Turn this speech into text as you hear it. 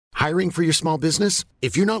Hiring for your small business?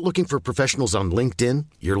 If you're not looking for professionals on LinkedIn,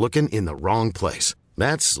 you're looking in the wrong place.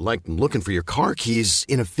 That's like looking for your car keys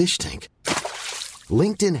in a fish tank.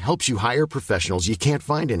 LinkedIn helps you hire professionals you can't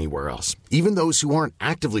find anywhere else, even those who aren't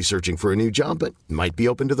actively searching for a new job but might be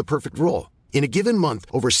open to the perfect role. In a given month,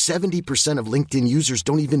 over 70% of LinkedIn users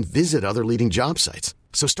don't even visit other leading job sites.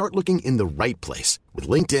 So start looking in the right place. With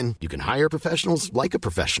LinkedIn, you can hire professionals like a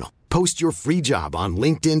professional. Post your free job on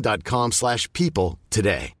linkedin.com/people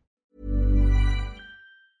today.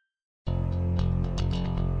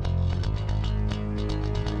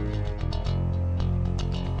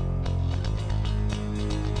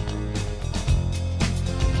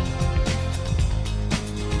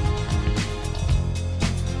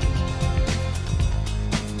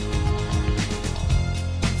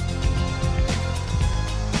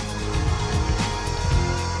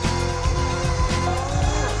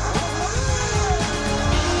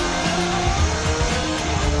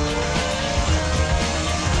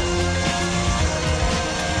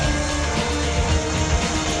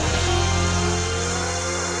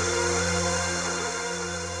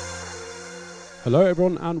 Hello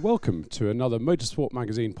everyone and welcome to another Motorsport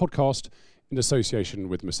Magazine podcast in association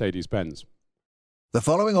with Mercedes-Benz. The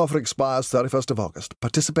following offer expires 31st of August.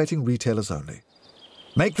 Participating retailers only.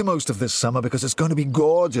 Make the most of this summer because it's going to be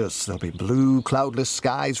gorgeous. There'll be blue, cloudless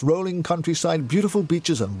skies, rolling countryside, beautiful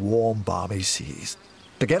beaches and warm, balmy seas.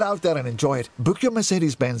 To get out there and enjoy it, book your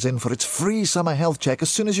Mercedes-Benz in for its free summer health check as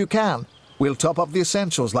soon as you can. We'll top up the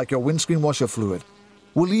essentials like your windscreen washer fluid.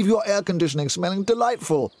 We'll leave your air conditioning smelling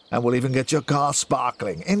delightful, and we'll even get your car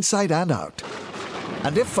sparkling, inside and out.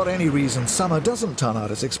 And if for any reason summer doesn't turn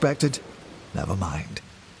out as expected, never mind.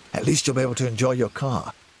 At least you'll be able to enjoy your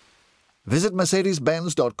car. Visit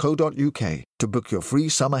mercedes-benz.co.uk to book your free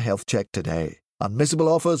summer health check today. Unmissable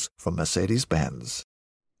offers from Mercedes-Benz.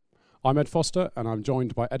 I'm Ed Foster and I'm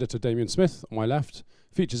joined by editor Damien Smith on my left,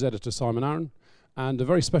 features editor Simon Aaron, and a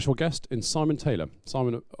very special guest in Simon Taylor.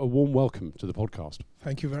 Simon, a warm welcome to the podcast.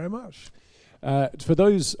 Thank you very much. For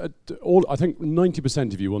those, I think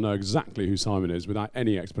 90% of you will know exactly who Simon is without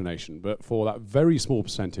any explanation, but for that very small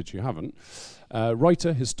percentage who haven't,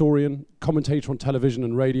 writer, historian, commentator on television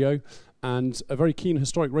and radio, and a very keen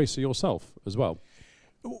historic racer yourself as well.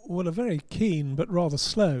 Well, a very keen but rather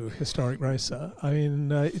slow historic racer. I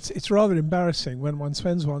mean, it's rather embarrassing when one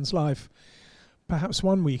spends one's life perhaps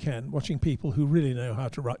one weekend watching people who really know how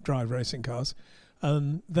to drive racing cars,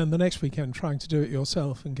 and then the next weekend trying to do it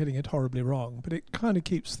yourself and getting it horribly wrong. But it kind of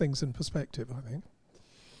keeps things in perspective, I think.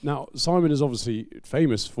 Now, Simon is obviously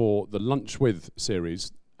famous for the Lunch With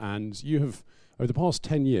series, and you have, over the past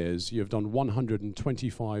 10 years, you have done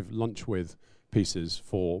 125 Lunch With pieces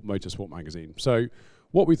for Motorsport Magazine. So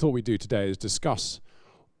what we thought we'd do today is discuss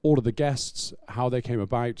all of the guests, how they came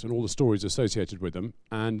about, and all the stories associated with them.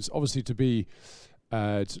 And obviously to be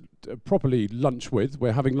properly lunch with,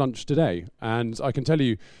 we're having lunch today. And I can tell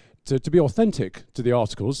you, to be authentic to the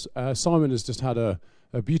articles, Simon has just had a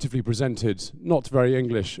beautifully presented, not very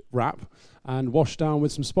English wrap and washed down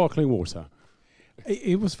with some sparkling water.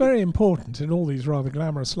 It was very important in all these rather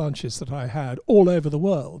glamorous lunches that I had all over the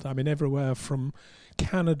world. I mean, everywhere from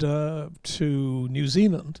Canada to New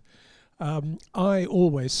Zealand. I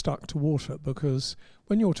always stuck to water because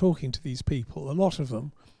when you're talking to these people, a lot of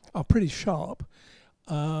them are pretty sharp.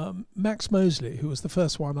 Max Mosley, who was the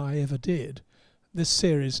first one I ever did, this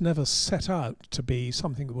series never set out to be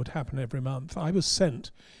something that would happen every month. I was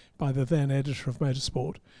sent by the then editor of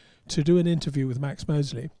Motorsport to do an interview with Max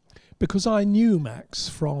Mosley because I knew Max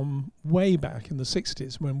from way back in the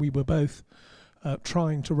 60s when we were both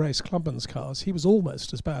trying to race Clubman's cars. He was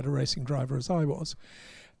almost as bad a racing driver as I was.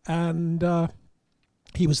 And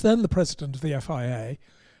he was then the president of the FIA,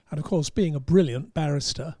 and of course, being a brilliant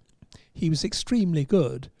barrister, he was extremely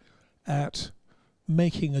good at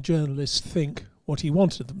making a journalist think what he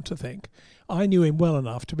wanted them to think. I knew him well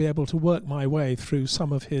enough to be able to work my way through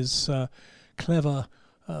some of his clever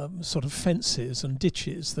sort of fences and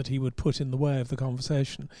ditches that he would put in the way of the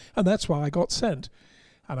conversation, and that's why I got sent.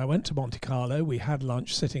 And I went to Monte Carlo. We had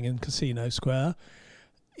lunch sitting in Casino Square.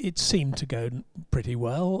 It seemed to go pretty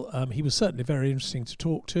well. He was certainly very interesting to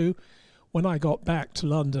talk to. When I got back to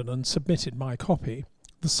London and submitted my copy,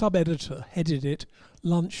 the sub-editor headed it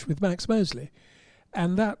Lunch with Max Mosley.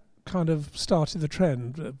 And that kind of started the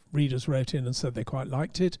trend. Readers wrote in and said they quite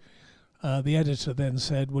liked it. The editor then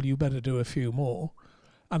said, well, you better do a few more.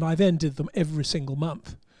 And I then did them every single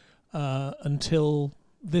month until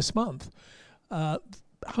this month.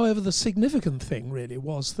 However, the significant thing really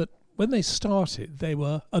was that when they started, they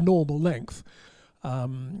were a normal length,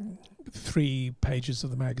 3 pages of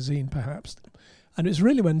the magazine perhaps. And it was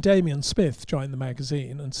really when Damien Smith joined the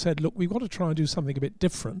magazine and said, look, we've got to try and do something a bit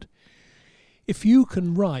different. If you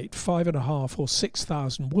can write 5,500 or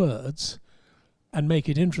 6,000 words and make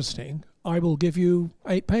it interesting, I will give you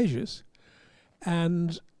 8 pages.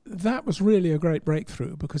 And that was really a great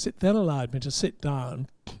breakthrough, because it then allowed me to sit down,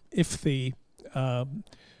 if the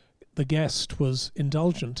guest was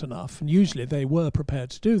indulgent enough, and usually they were prepared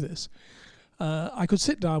to do this, I could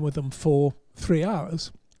sit down with them for 3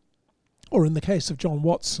 hours. Or in the case of John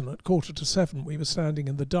Watson, at 6:45, we were standing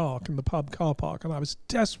in the dark in the pub car park, and I was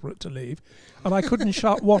desperate to leave, and I couldn't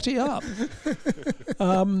shut Watty up.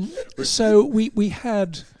 So we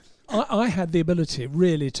had, I had the ability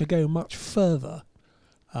really to go much further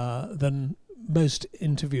than most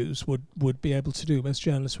interviews would be able to do, most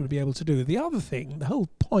journalists would be able to do. The other thing, the whole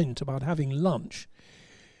point about having lunch,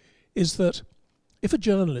 is that if a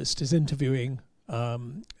journalist is interviewing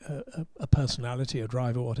a personality, a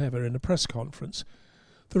driver, whatever, in a press conference,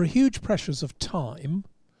 there are huge pressures of time,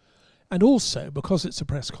 and also because it's a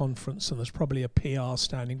press conference and there's probably a PR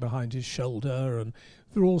standing behind his shoulder, and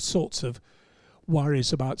there are all sorts of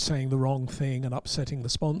worries about saying the wrong thing and upsetting the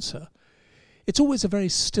sponsor. It's always a very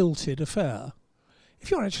stilted affair.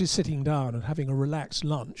 If you're actually sitting down and having a relaxed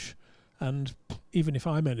lunch, and even if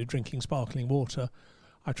I'm only drinking sparkling water,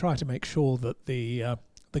 I try to make sure that the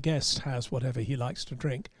guest has whatever he likes to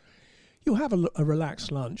drink. You have a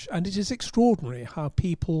relaxed lunch, and it is extraordinary how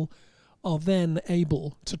people are then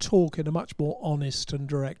able to talk in a much more honest and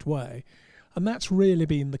direct way. And that's really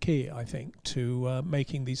been the key, I think, to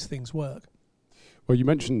making these things work. Well, you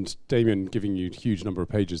mentioned Damien giving you a huge number of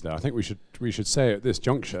pages there. I think we should say at this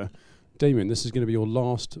juncture, Damien, this is going to be your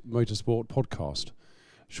last motorsport podcast.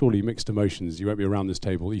 Surely mixed emotions. You won't be around this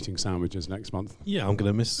table eating sandwiches next month. Yeah, I'm going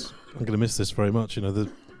to miss this very much. You know,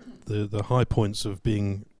 the high points of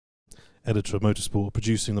being editor of Motorsport,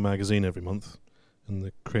 producing the magazine every month, and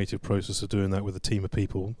the creative process of doing that with a team of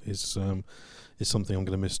people is something I'm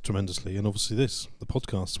going to miss tremendously. And obviously the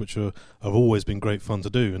podcasts, which have always been great fun to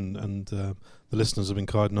do, and the listeners have been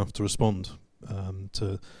kind enough to respond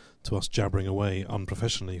to us jabbering away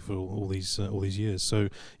unprofessionally for all these years. So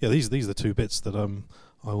yeah, these are the two bits that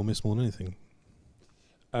I will miss more than anything.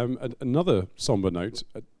 Another somber note,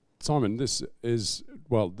 Simon. This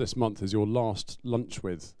month is your last Lunch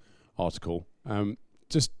With article.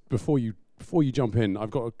 Just before you jump in,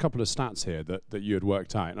 I've got a couple of stats here that you had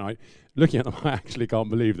worked out, and looking at them, I actually can't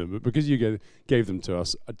believe them. But because you gave them to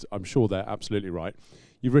us, I'm sure they're absolutely right.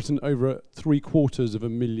 You've written over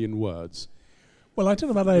 750,000 words. Well, I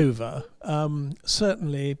don't know about over.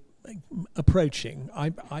 Certainly approaching.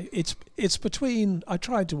 It's between. I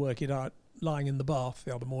tried to work it out lying in the bath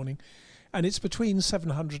the other morning, and it's between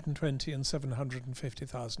 720 and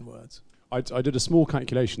 750,000 words. I did a small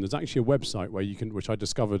calculation. There's actually a website where you can, which I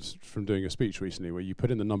discovered from doing a speech recently, where you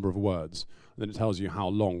put in the number of words, and then it tells you how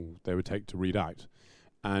long they would take to read out.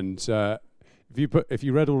 And if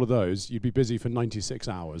you read all of those, you'd be busy for 96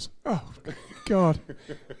 hours. Oh, God.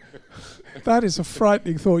 That is a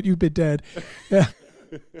frightening thought. You'd be dead. Yeah.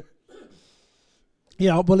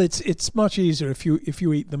 Yeah, well, it's much easier if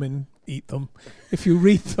you eat them. If you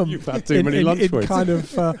read them You've had too many lunch in words. kind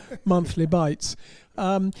of monthly bites.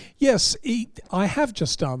 Yes, I have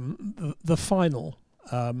just done the final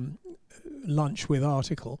Lunch With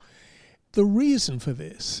article. The reason for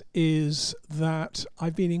this is that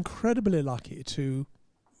I've been incredibly lucky to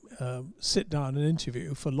sit down and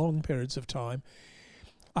interview for long periods of time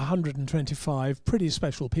 125 pretty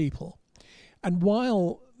special people. And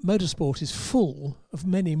while motorsport is full of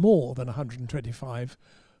many more than 125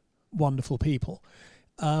 wonderful people,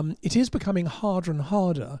 it is becoming harder and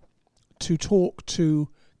harder to talk to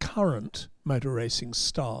current motor racing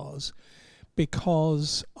stars,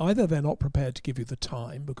 because either they're not prepared to give you the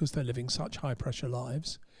time because they're living such high pressure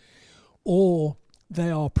lives, or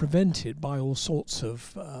they are prevented by all sorts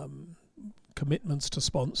of commitments to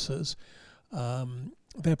sponsors.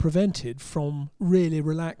 They're prevented from really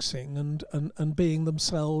relaxing and being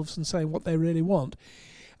themselves and saying what they really want.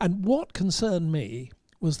 And what concerned me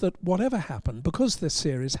was that whatever happened, because this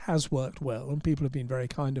series has worked well and people have been very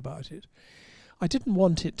kind about it, I didn't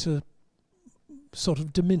want it to sort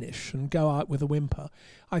of diminish and go out with a whimper.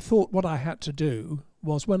 I thought what I had to do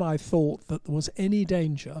was, when I thought that there was any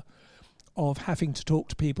danger of having to talk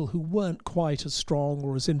to people who weren't quite as strong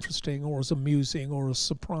or as interesting or as amusing or as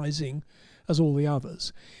surprising as all the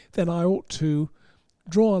others, then I ought to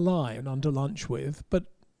draw a line under Lunch With, but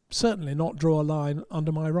certainly not draw a line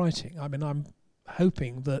under my writing. I mean, I'm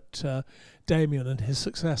hoping that Damien and his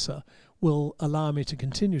successor will allow me to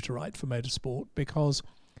continue to write for Motorsport, because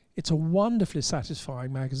it's a wonderfully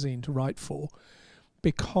satisfying magazine to write for,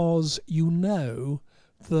 because you know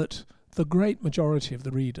that the great majority of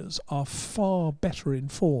the readers are far better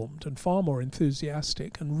informed and far more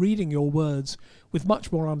enthusiastic and reading your words with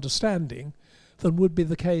much more understanding than would be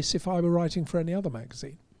the case if I were writing for any other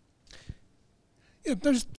magazine. Yeah,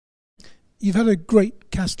 you've had a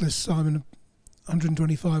great cast list, Simon,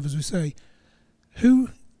 125 as we say. Who,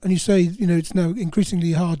 and you say, it's now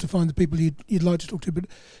increasingly hard to find the people you'd like to talk to, but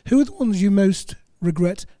who are the ones you most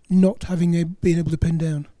regret not having been able to pin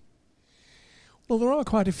down? Well, there are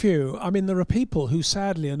quite a few. I mean, there are people who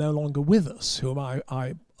sadly are no longer with us, whom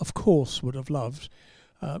I of course, would have loved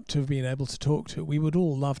to have been able to talk to. We would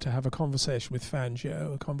all love to have a conversation with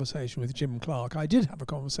Fangio, a conversation with Jim Clark. I did have a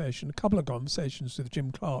couple of conversations with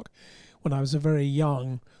Jim Clark when I was a very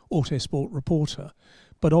young Autosport reporter,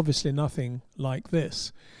 but obviously nothing like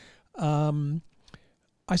this.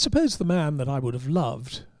 I suppose the man that I would have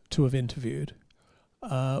loved to have interviewed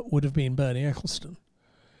would have been Bernie Ecclestone.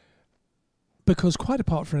 Because quite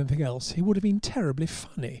apart from anything else, he would have been terribly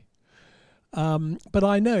funny. But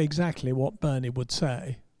I know exactly what Bernie would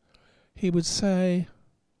say. He would say,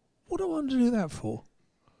 "What do I want to do that for?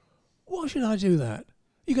 Why should I do that?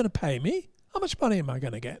 You're going to pay me? How much money am I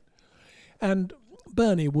going to get?" And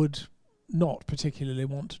Bernie would not particularly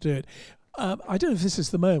want to do it. I don't know if this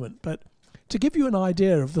is the moment, but to give you an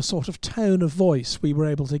idea of the sort of tone of voice we were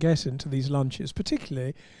able to get into these lunches,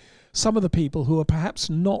 particularly some of the people who are perhaps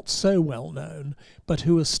not so well known, but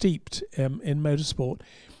who are steeped in motorsport.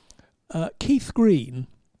 Keith Green,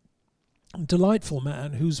 delightful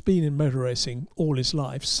man who's been in motor racing all his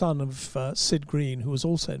life, son of Sid Green, who was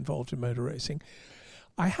also involved in motor racing.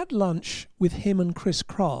 I had lunch with him and Chris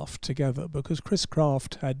Craft together because Chris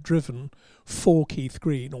Craft had driven for Keith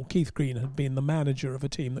Green, or Keith Green had been the manager of a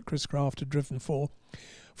team that Chris Craft had driven for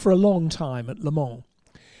a long time at Le Mans.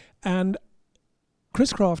 And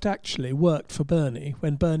Chris Craft actually worked for Bernie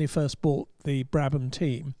when Bernie first bought the Brabham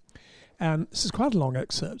team. And this is quite a long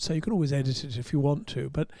excerpt, so you can always edit it if you want to.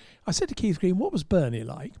 But I said to Keith Green, "What was Bernie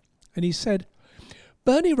like?" And he said,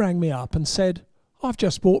 "Bernie rang me up and said, 'I've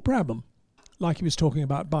just bought Brabham,' like he was talking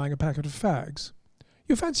about buying a packet of fags.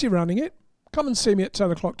 'You fancy running it? Come and see me at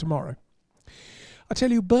 10 o'clock tomorrow.'" I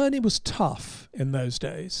tell you, Bernie was tough in those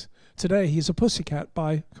days. Today he's a pussycat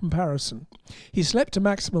by comparison. He slept a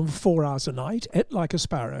maximum of 4 hours a night, ate like a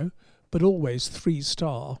sparrow, but always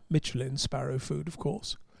 3-star Michelin sparrow food, of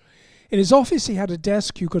course. In his office he had a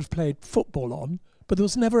desk you could have played football on, but there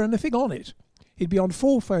was never anything on it. He'd be on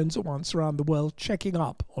 4 phones at once around the world checking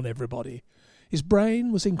up on everybody. His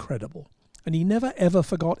brain was incredible, and he never ever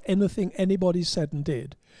forgot anything anybody said and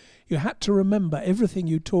did. You had to remember everything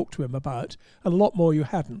you talked to him about, and a lot more you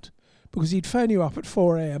hadn't, because he'd phone you up at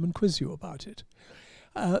 4 a.m. and quiz you about it.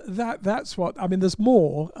 That's what... I mean, there's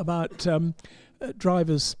more about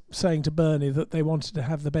drivers saying to Bernie that they wanted to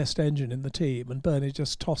have the best engine in the team, and Bernie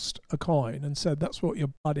just tossed a coin and said, "That's what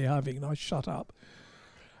you're bloody having, now shut up."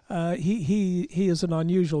 He is an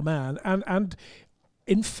unusual man, and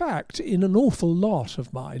in fact, in an awful lot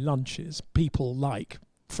of my lunches, people like,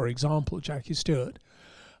 for example, Jackie Stewart,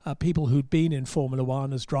 people who'd been in Formula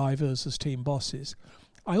One as drivers, as team bosses,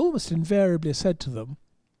 I almost invariably said to them,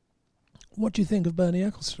 "What do you think of Bernie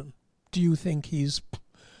Ecclestone? Do you think he's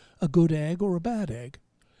a good egg or a bad egg?"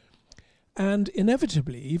 And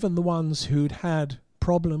inevitably, even the ones who'd had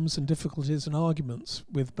problems and difficulties and arguments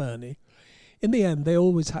with Bernie, in the end they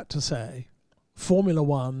always had to say, Formula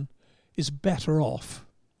One is better off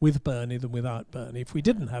with Bernie than without Bernie. If we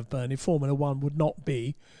didn't have Bernie, Formula One would not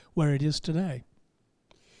be where it is today.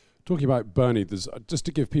 Talking about Bernie, there's just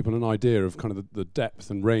to give people an idea of kind of the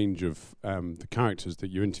depth and range of the characters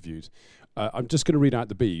that you interviewed. I'm just going to read out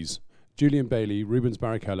the Bs. Julian Bailey, Rubens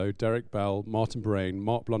Barrichello, Derek Bell, Martin Bourrain,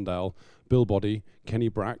 Mark Blundell, Bill Boddy, Kenny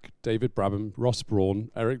Brack, David Brabham, Ross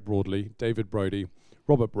Brawn, Eric Broadley, David Brodie,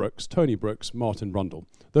 Robert Brooks, Tony Brooks, Martin Rundle.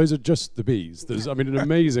 Those are just the Bs. There's, I mean, an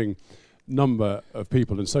amazing number of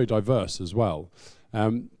people and so diverse as well.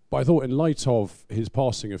 But I thought in light of his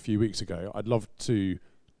passing a few weeks ago, I'd love to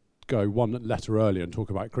go one letter earlier and talk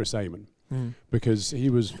about Chris Amon. Because he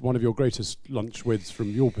was one of your greatest lunch withs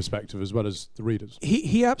from your perspective as well as the readers.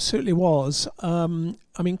 He absolutely was. I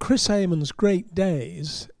mean, Chris Amon's great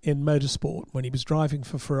days in motorsport when he was driving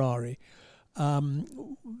for Ferrari,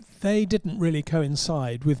 they didn't really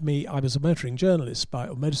coincide with me. I was a motoring journalist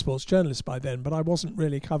or motorsports journalist by then, but I wasn't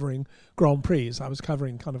really covering Grand Prix. I was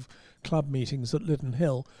covering kind of club meetings at Lytton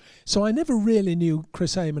Hill. So I never really knew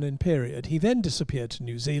Chris Amon in period. He then disappeared to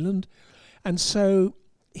New Zealand, and so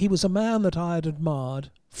he was a man that I had admired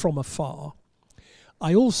from afar.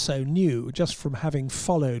 I also knew, just from having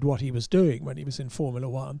followed what he was doing when he was in Formula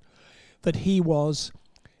One, that he was,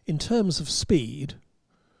 in terms of speed,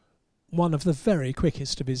 one of the very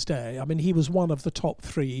quickest of his day. I mean, he was one of the top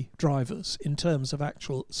 3 drivers in terms of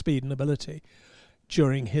actual speed and ability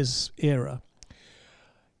during his era.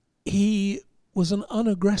 He was an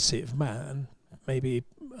unaggressive man. Maybe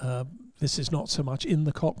this is not so much in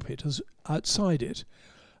the cockpit as outside it.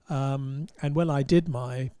 And when I did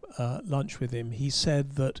my lunch with him, he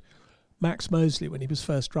said that Max Mosley, when he was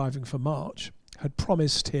first driving for March, had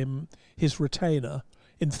promised him his retainer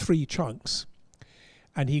in 3 chunks.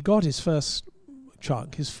 And he got his first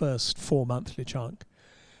chunk, his first 4-monthly chunk.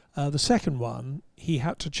 The second one, he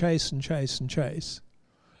had to chase and chase and chase.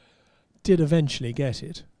 Did eventually get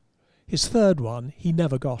it. His third one, he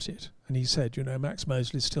never got it. And he said, Max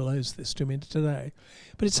Mosley still owes this to me today.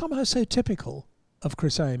 But it's somehow so typical of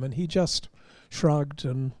Chris Amon. He just shrugged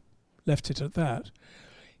and left it at that.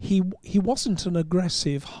 He wasn't an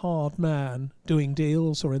aggressive, hard man doing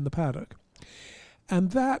deals or in the paddock.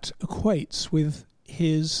 And that equates with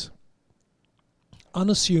his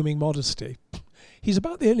unassuming modesty. He's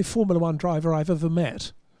about the only Formula One driver I've ever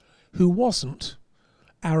met who wasn't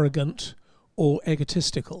arrogant or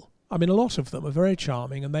egotistical. I mean, a lot of them are very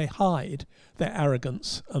charming and they hide their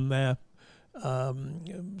arrogance and their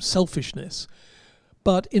selfishness.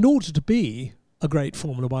 But in order to be a great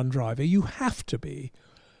Formula One driver, you have to be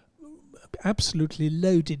absolutely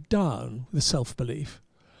loaded down with self-belief.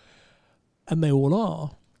 And they all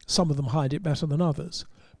are. Some of them hide it better than others.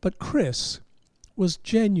 But Chris was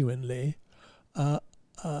genuinely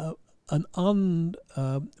an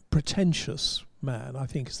unpretentious man, I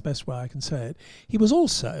think is the best way I can say it. He was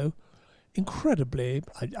also incredibly,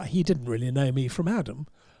 he didn't really know me from Adam,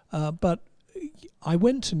 but I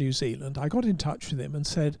went to New Zealand, I got in touch with him and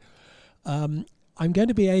said, I'm going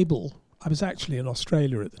to be able, I was actually in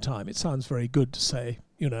Australia at the time, it sounds very good to say,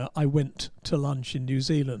 I went to lunch in New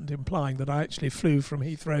Zealand, implying that I actually flew from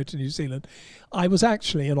Heathrow to New Zealand. I was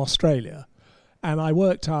actually in Australia, and I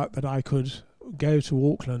worked out that I could go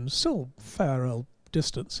to Auckland, still a fair old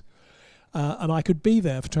distance, and I could be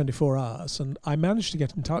there for 24 hours. And I managed to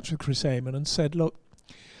get in touch with Chris Amon and said, look,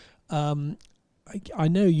 I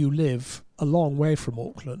know you live a long way from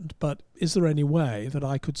Auckland, but is there any way that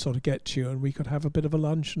I could sort of get to you and we could have a bit of a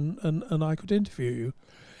lunch and I could interview you?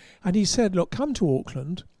 And he said, look, come to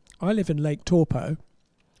Auckland. I live in Lake Taupo,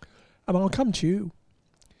 and I'll come to you.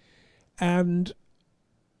 And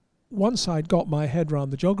once I'd got my head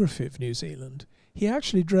around the geography of New Zealand, he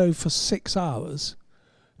actually drove for 6 hours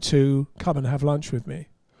to come and have lunch with me.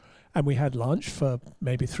 And we had lunch for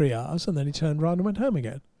maybe 3 hours, and then he turned around and went home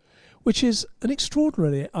again, which is an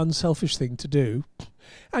extraordinarily unselfish thing to do.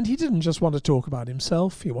 And he didn't just want to talk about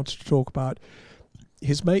himself. He wanted to talk about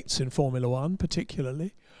his mates in Formula One,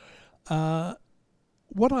 particularly.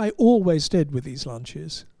 What I always did with these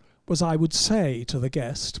lunches was I would say to the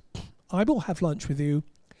guest, I will have lunch with you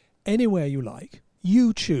anywhere you like.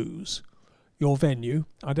 You choose your venue.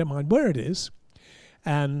 I don't mind where it is.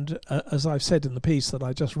 And as I've said in the piece that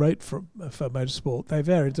I just wrote for Motorsport, they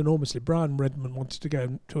varied enormously. Brian Redman wanted to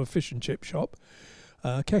go to a fish and chip shop.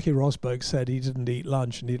 Keke Rosberg said he didn't eat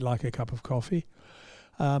lunch and he'd like a cup of coffee.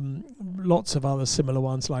 Lots of other similar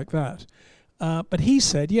ones like that. But he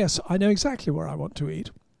said, yes, I know exactly where I want to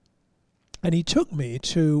eat. And he took me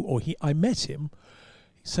to, I met him,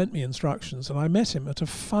 he sent me instructions, and I met him at a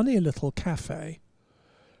funny little cafe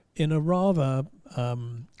in a rather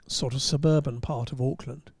sort of suburban part of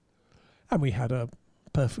Auckland. And we had a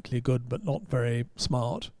perfectly good but not very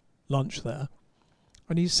smart lunch there.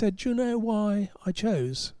 And he said, do you know why I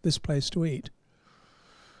chose this place to eat?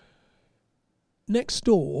 Next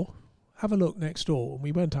door, have a look next door. And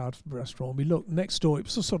we went out of the restaurant, we looked next door. It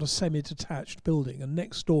was a sort of semi-detached building, and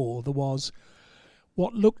next door there was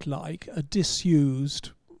what looked like a disused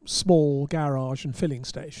small garage and filling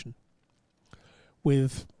station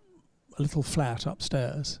with a little flat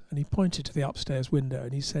upstairs. And he pointed to the upstairs window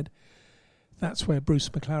and he said, that's where Bruce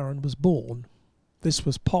McLaren was born. This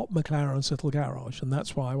was Pop McLaren's little garage, and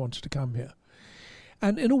that's why I wanted to come here.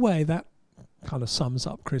 And in a way that kind of sums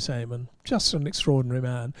up Chris Amon. Just an extraordinary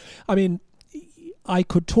man. I mean, I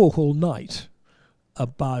could talk all night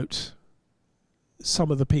about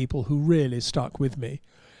some of the people who really stuck with me.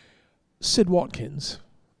 Sid Watkins,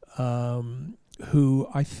 who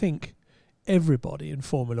I think everybody in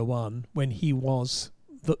Formula One, when he was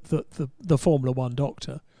the Formula One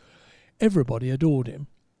doctor, everybody adored him.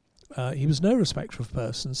 He was no respecter of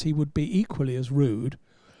persons. He would be equally as rude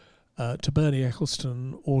to Bernie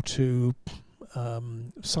Ecclestone or to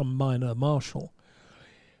some minor marshal.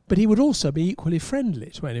 But he would also be equally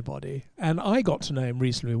friendly to anybody. And I got to know him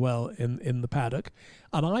reasonably well in the paddock.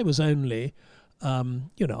 And I was only,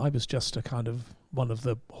 I was just a kind of one of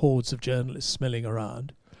the hordes of journalists milling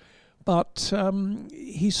around. But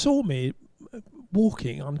he saw me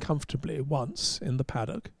walking uncomfortably once in the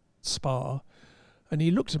paddock, Spa, and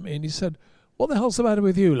he looked at me and he said, "What the hell's the matter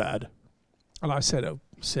with you, lad?" And I said, "Oh,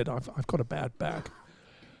 Sid, I've got a bad back."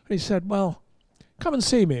 And he said, "Well, come and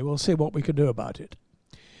see me. We'll see what we can do about it."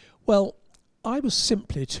 Well, I was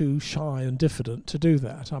simply too shy and diffident to do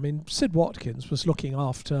that. I mean, Sid Watkins was looking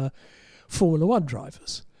after Formula One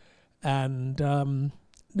drivers, and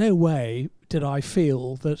no way did I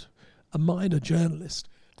feel that a minor journalist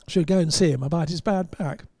should go and see him about his bad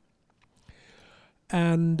back.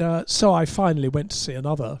 And so I finally went to see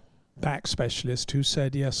another back specialist who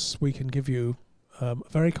said, "Yes, we can give you a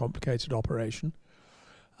very complicated operation,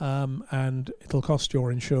 and it'll cost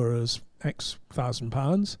your insurers X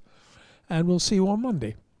 £1,000, and we'll see you on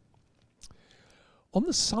Monday." On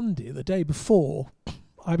the Sunday, the day before,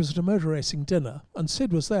 I was at a motor racing dinner, and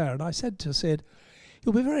Sid was there, and I said to Sid,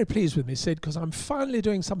 "You'll be very pleased with me, Sid, because I'm finally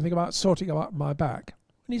doing something about sorting out my back."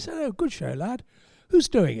 And he said, "Oh, good show, lad. Who's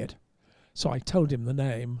doing it?" So I told him the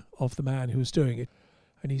name of the man who was doing it,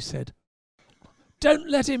 and he said, "Don't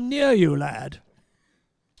let him near you, lad.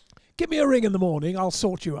 Give me a ring in the morning, I'll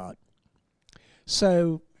sort you out."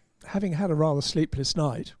 So, having had a rather sleepless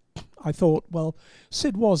night, I thought, well,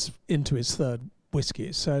 Sid was into his third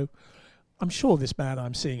whiskey, so I'm sure this man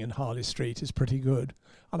I'm seeing in Harley Street is pretty good,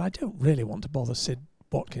 and I don't really want to bother Sid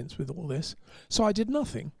Watkins with all this. So I did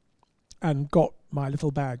nothing and got my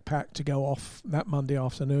little bag packed to go off that Monday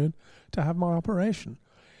afternoon to have my operation.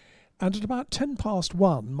 And at about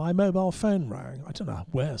 1:10, my mobile phone rang. I don't know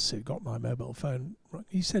where Sid got my mobile phone.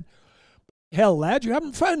 He said, "Hell, lad, you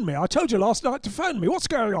haven't phoned me. I told you last night to phone me. What's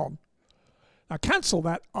going on? Now cancel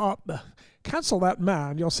that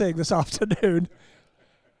man you're seeing this afternoon,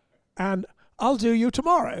 and I'll do you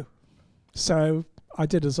tomorrow." So I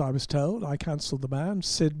did as I was told. I cancelled the man.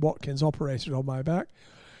 Sid Watkins operated on my back.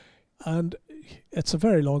 And it's a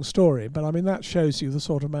very long story, but I mean, that shows you the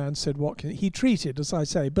sort of man Sid Watkins. He treated, as I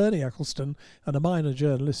say, Bernie Ecclestone and a minor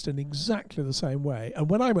journalist in exactly the same way. And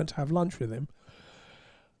when I went to have lunch with him,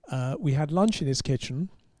 we had lunch in his kitchen,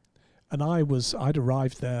 and I'd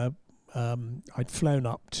arrived there. I'd flown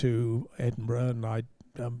up to Edinburgh, and I'd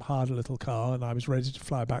hired a little car, and I was ready to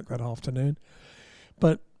fly back that afternoon.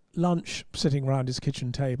 But lunch, sitting round his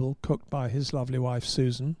kitchen table, cooked by his lovely wife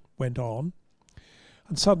Susan, went on.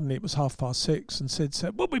 And suddenly it was 6:30, and Sid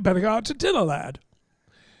said, "Well, we better go out to dinner, lad."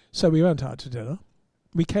 So we went out to dinner.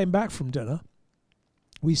 We came back from dinner.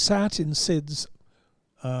 We sat in Sid's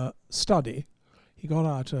study. He got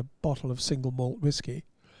out a bottle of single malt whiskey.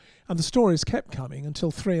 And the stories kept coming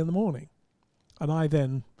until 3 a.m. And I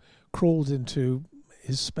then crawled into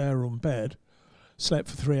his spare room bed, slept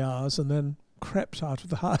for 3 hours, and then crept out of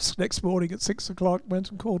the house next morning at 6 o'clock, went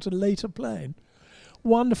and caught a later plane.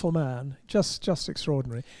 Wonderful man, just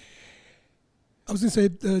extraordinary. I was going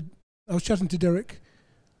to say, I was chatting to Derek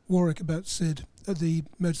Warwick about Sid at the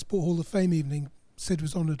Motorsport Hall of Fame evening. Sid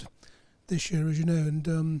was honoured this year, as you know,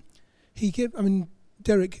 and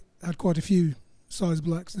Derek had quite a few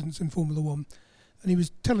sizable accidents in Formula One, and he was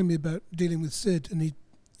telling me about dealing with Sid, and he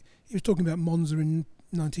was talking about Monza in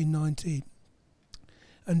 1990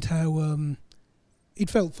 and how he'd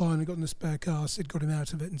felt fine and got in a spare car. Sid got him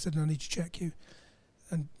out of it and said, "I need to check you,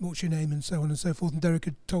 and what's your name," and so on and so forth. And Derek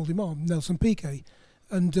had told him, "Oh, Nelson Piquet."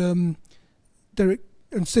 And Derek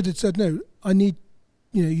and Sid had said, "No, I need,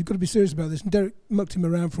 you've got to be serious about this." And Derek mucked him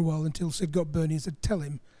around for a while until Sid got Bernie and said, "Tell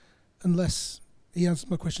him, unless he answers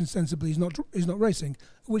my question sensibly, he's not racing."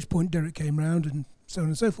 At which point Derek came round, and so on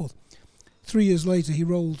and so forth. 3 years later, he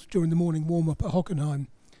rolled during the morning warm-up at Hockenheim,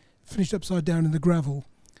 finished upside down in the gravel,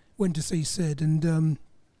 went to see Sid, and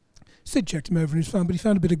Sid checked him over in his phone, but he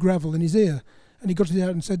found a bit of gravel in his ear. And he got it out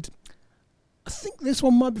and said, "I think this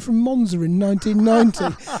one might be from Monza in 1990,"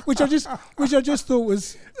 which I just thought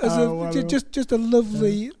was just a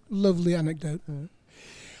lovely anecdote. Yeah.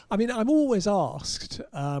 I mean, I'm always asked,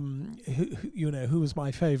 who was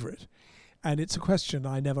my favourite, and it's a question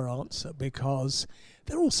I never answer because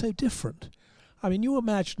they're all so different. I mean, you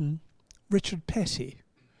imagine Richard Petty,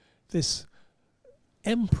 this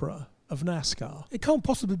emperor of NASCAR. It can't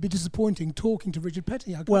possibly be disappointing talking to Richard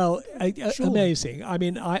Petty. Amazing. I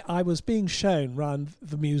mean, I was being shown around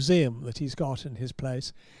the museum that he's got in his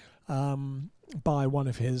place by one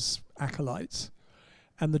of his acolytes,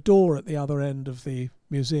 and the door at the other end of the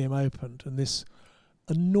museum opened, and this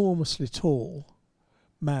enormously tall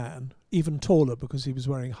man, even taller because he was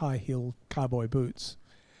wearing high-heeled cowboy boots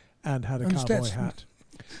and had a cowboy hat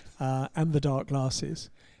and the dark glasses,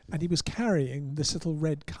 and he was carrying this little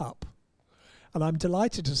red cup. And I'm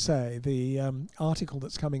delighted to say the article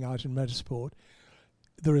that's coming out in Motorsport,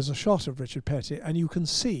 there is a shot of Richard Petty, and you can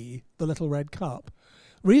see the little red cup.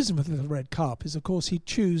 The reason for the little red cup is, of course, he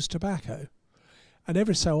chews tobacco. And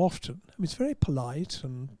every so often, I mean, it's very polite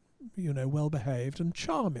and, well-behaved and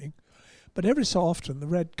charming. But every so often, the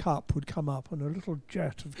red cup would come up and a little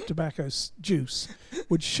jet of tobacco juice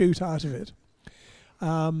would shoot out of it.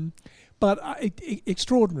 But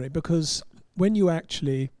extraordinary, because when you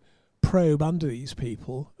actually probe under these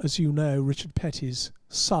people, as you know, Richard Petty's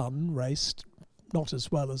son raced not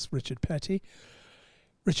as well as Richard Petty.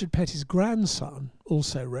 Richard Petty's grandson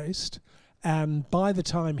also raced, and by the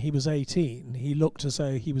time he was 18, he looked as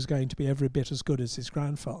though he was going to be every bit as good as his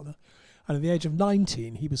grandfather. And at the age of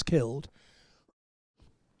 19, he was killed.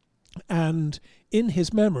 And in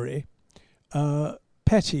his memory,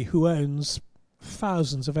 Petty, who owns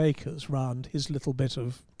thousands of acres round his little bit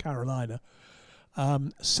of Carolina,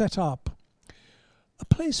 set up a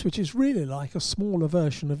place which is really like a smaller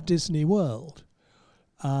version of Disney World,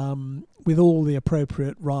 with all the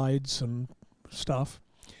appropriate rides and stuff.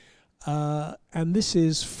 And this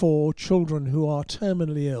is for children who are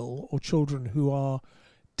terminally ill or children who are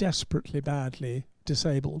desperately badly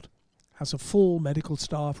disabled. Has a full medical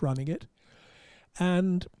staff running it.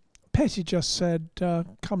 And Petty just said,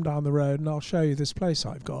 come down the road and I'll show you this place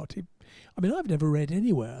I've got. I've never read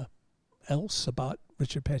anywhere else about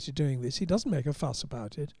Richard Petty doing this. He doesn't make a fuss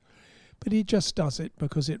about it, but he just does it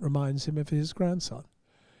because it reminds him of his grandson.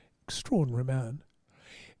 Extraordinary man.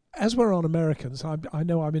 As we're on Americans, I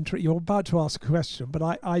know you're about to ask a question,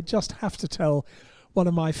 but I just have to tell one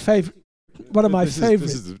of my favourite.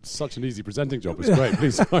 This is such an easy presenting job. It's great.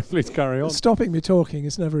 Please carry on. Stopping me talking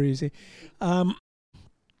is never easy.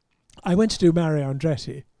 I went to do Mario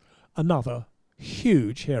Andretti, another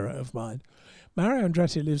huge hero of mine. Mario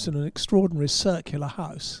Andretti lives in an extraordinary circular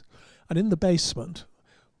house, and in the basement,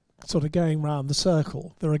 sort of going round the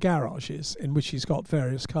circle, there are garages in which he's got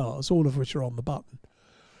various cars, all of which are on the button.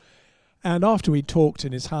 And after we talked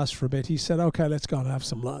in his house for a bit, he said, OK, let's go and have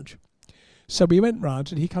some lunch. So we went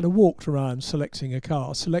round and he kind of walked around selecting a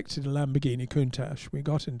car, selected a Lamborghini Countach. We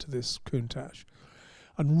got into this Countach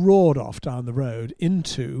and roared off down the road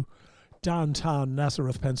into downtown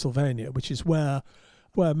Nazareth, Pennsylvania, which is where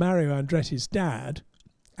Mario Andretti's dad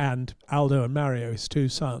and Aldo and Mario, his two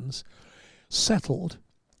sons, settled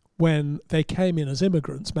when they came in as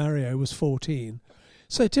immigrants. Mario was 14.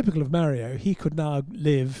 So typical of Mario, he could now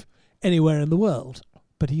live anywhere in the world.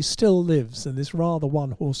 But he still lives in this rather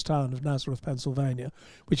one-horse town of Nazareth, Pennsylvania,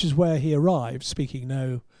 which is where he arrived, speaking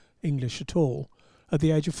no English at all, at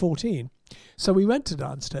the age of 14. So we went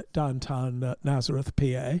to downtown Nazareth,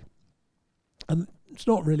 PA, and it's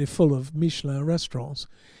not really full of Michelin restaurants.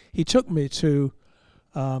 He took me to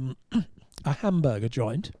a hamburger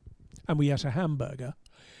joint, and we ate a hamburger.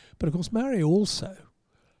 But of course, Mario also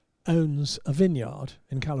owns a vineyard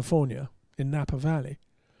in California, in Napa Valley.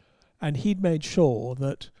 And he'd made sure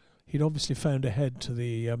that he'd obviously phoned ahead to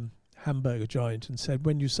the hamburger joint and said,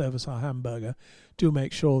 when you serve us our hamburger, do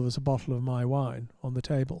make sure there's a bottle of my wine on the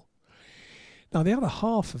table. Now, the other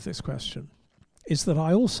half of this question is that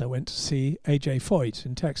I also went to see A.J. Foyt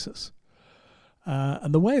in Texas.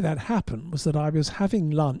 And the way that happened was that I was having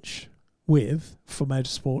lunch with, for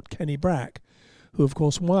motorsport, Kenny Brack, who, of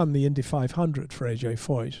course, won the Indy 500 for A.J.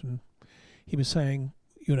 Foyt. And he was saying,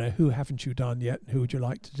 who haven't you done yet? Who would you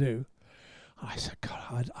like to do? I said,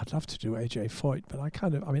 God, I'd love to do A.J. Foyt, but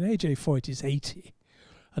A.J. Foyt is 80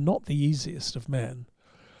 and not the easiest of men.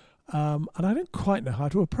 And I don't quite know how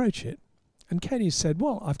to approach it. And Kenny said,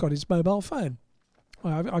 well, I've got his mobile phone.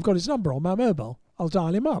 I've got his number on my mobile. I'll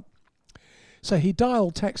dial him up. So he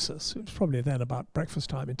dialed Texas. It was probably then about breakfast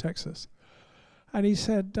time in Texas. And he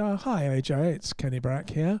said, hi, AJ, it's Kenny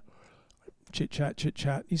Brack here.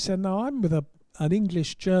 Chit-chat. He said, no, I'm with an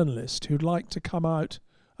English journalist who'd like to come out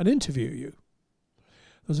and interview you.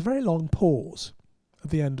 There was a very long pause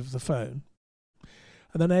at the end of the phone.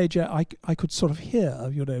 And then AJ, I could sort of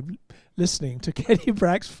hear, listening to Kenny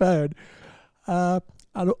Brack's phone.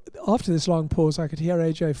 And after this long pause, I could hear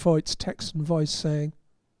AJ Foyt's Texan voice saying,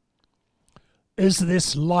 is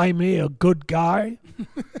this Limey a good guy?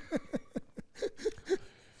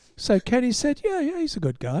 So Kenny said, yeah, he's a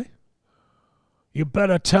good guy. You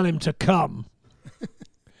better tell him to come.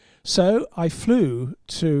 So I flew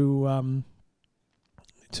to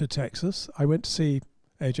Texas. I went to see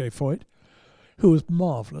A.J. Foyt, who was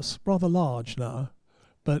marvellous, rather large now,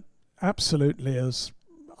 but absolutely as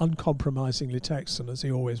uncompromisingly Texan as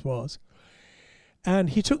he always was.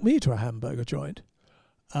 And he took me to a hamburger joint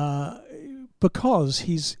because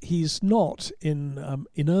he's not in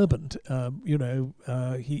urban,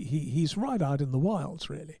 he's right out in the wilds,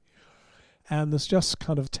 really. And there's just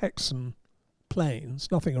kind of Texan plains,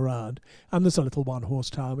 nothing around, and there's a little one-horse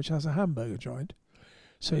town which has a hamburger joint.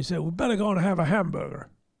 So he said, "We better go and have a hamburger.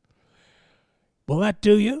 Will that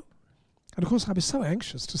do you?" And of course I was so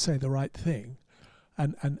anxious to say the right thing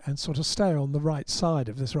and sort of stay on the right side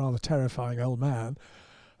of this rather terrifying old man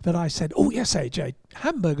that I said, "Oh yes, AJ,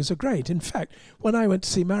 hamburgers are great. In fact, when I went to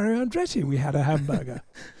see Mario Andretti, we had a hamburger."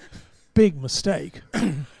 Big mistake.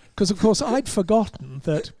 Because of course I'd forgotten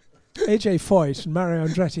that AJ Foyt and Mario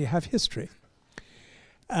Andretti have history.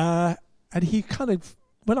 And he kind of,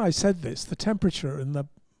 when I said this, the temperature in the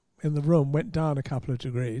room went down a couple of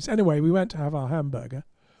degrees. Anyway, we went to have our hamburger,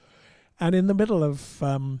 and in the middle of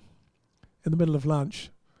lunch,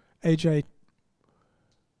 AJ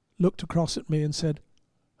looked across at me and said,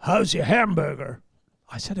 "How's your hamburger?"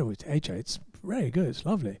 I said, "Oh, AJ, it's very good. It's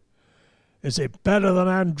lovely." "Is it better than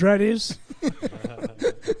Andretti's?"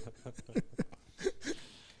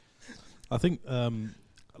 I think,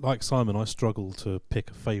 like Simon, I struggle to pick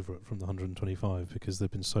a favourite from the 125 because there've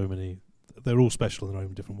been so many. They're all special in their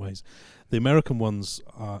own different ways. The American ones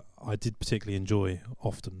I did particularly enjoy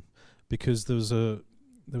often because they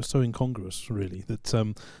were so incongruous, really. That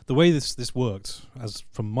the way this worked, as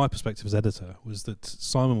from my perspective as editor, was that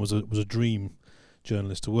Simon was a dream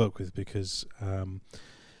journalist to work with because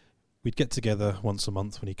we'd get together once a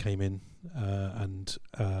month when he came in, and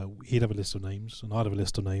he'd have a list of names, and I'd have a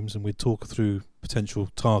list of names, and we'd talk through potential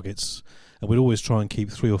targets, and we'd always try and keep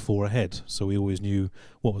 3 or 4 ahead, so we always knew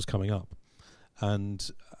what was coming up. And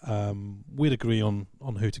we'd agree on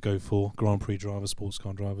who to go for: Grand Prix drivers, sports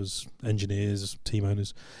car drivers, engineers, team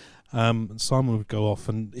owners. And Simon would go off,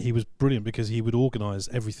 and he was brilliant because he would organise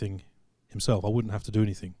everything himself. I wouldn't have to do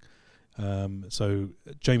anything. So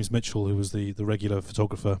James Mitchell, who was the regular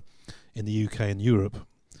photographer in the UK and Europe,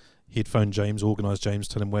 he'd phone James, organise James,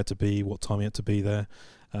 tell him where to be, what time he had to be there.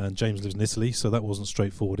 And James lives in Italy, so that wasn't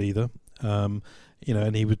straightforward either. And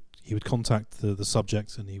he would contact the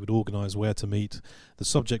subject, and he would organise where to meet. The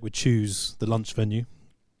subject would choose the lunch venue.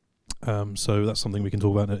 So that's something we can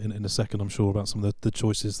talk about in a second, I'm sure, about some of the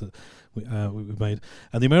choices that we've made.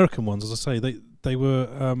 And the American ones, as I say, they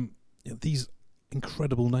were these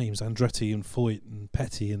incredible names: Andretti and Foyt and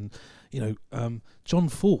Petty and John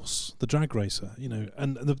Force, the drag racer.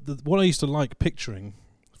 And what I used to like picturing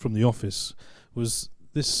from The Office was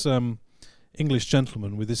this English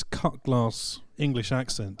gentleman with this cut glass English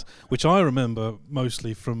accent, which I remember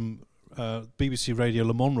mostly from BBC Radio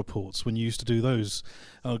Le Mans reports when you used to do those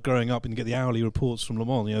growing up and get the hourly reports from Le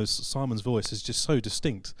Mans. Simon's voice is just so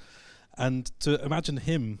distinct. And to imagine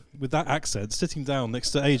him with that accent sitting down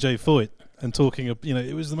next to AJ Foyt and talking,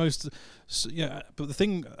 it was the most. But the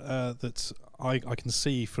thing that I can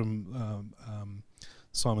see from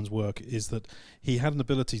Simon's work is that he had an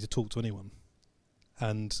ability to talk to anyone,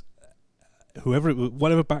 and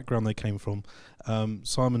whatever background they came from,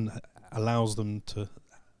 Simon allows them to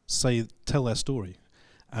tell their story,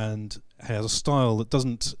 and has a style that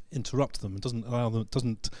doesn't interrupt them, doesn't allow them,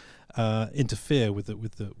 doesn't interfere with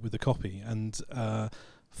the copy. And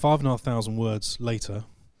 5,500 words later,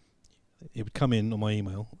 it would come in on my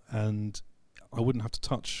email, and I wouldn't have to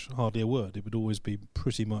touch hardly a word. It would always be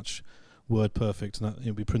pretty much word perfect, and it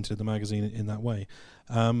would be printed in the magazine in that way.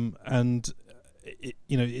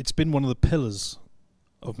 It's been one of the pillars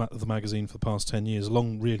of the magazine for the past 10 years,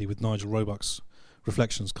 along really with Nigel Roebuck's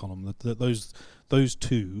Reflections column. Those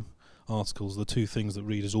two articles, the two things that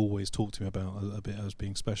readers always talk to me about a bit as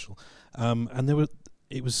being special.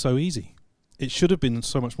 It was so easy. It should have been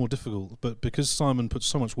so much more difficult, but because Simon put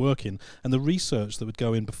so much work in, and the research that would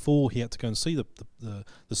go in before he had to go and see the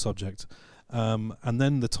subject, and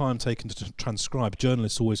then the time taken to transcribe.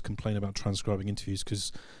 Journalists always complain about transcribing interviews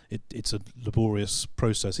because it's a laborious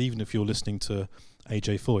process. Even if you're listening to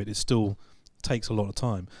AJ Foyt, it still takes a lot of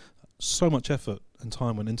time. So much effort and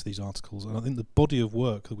time went into these articles, and I think the body of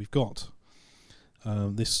work that we've got,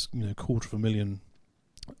 this 250,000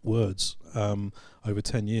 words over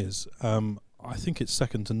 10 years, I think it's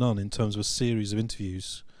second to none in terms of a series of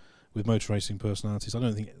interviews with motor racing personalities. I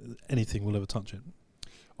don't think anything will ever touch it.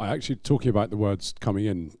 I actually, talking about the words coming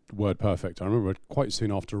in, word perfect, I remember quite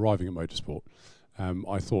soon after arriving at Motorsport,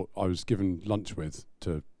 I thought I was given lunch with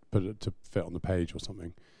to fit on the page or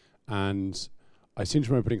something, and I seem to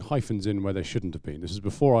remember putting hyphens in where they shouldn't have been. This is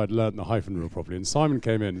before I'd learnt the hyphen rule properly, and Simon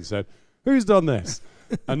came in and said, "Who's done this?"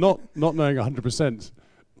 And not knowing 100%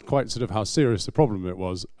 quite sort of how serious the problem it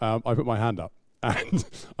was, I put my hand up. And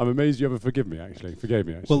I'm amazed you ever forgave me, actually.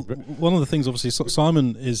 Well, one of the things, obviously,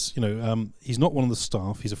 Simon is, he's not one of the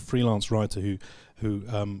staff. He's a freelance writer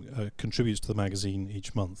who contributes to the magazine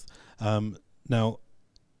each month. Now,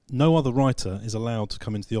 no other writer is allowed to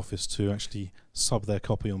come into the office to actually sub their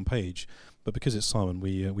copy on page. But because it's Simon,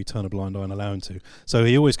 we turn a blind eye and allow him to. So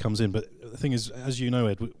he always comes in. But the thing is, as you know,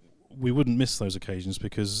 Ed, we wouldn't miss those occasions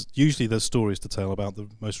because usually there's stories to tell about the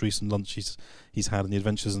most recent lunch he's had and the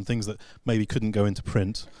adventures and things that maybe couldn't go into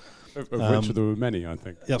print. Of which there were many, I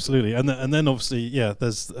think. Yeah, absolutely, and then obviously,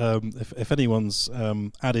 there's if anyone's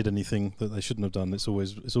added anything that they shouldn't have done, it's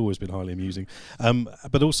always been highly amusing.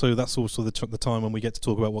 But also that's also the time when we get to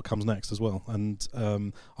talk about what comes next as well. And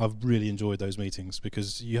I've really enjoyed those meetings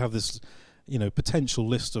because you have this, potential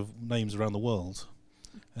list of names around the world,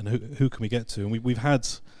 and who can we get to? And we've had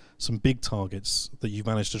some big targets that you've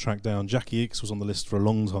managed to track down. Jackie Ickx was on the list for a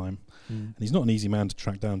long time, and he's not an easy man to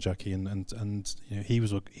track down, Jackie. And he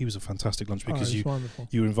was a fantastic lunch because you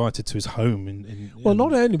were invited to his home. Well,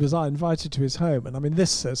 not only was I invited to his home, and I mean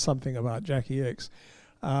this says something about Jackie Ickx.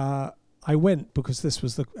 I went because this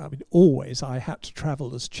was always I had to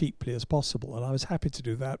travel as cheaply as possible, and I was happy to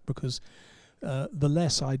do that because the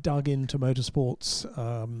less I dug into motorsports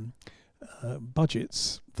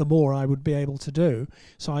budgets, the more I would be able to do.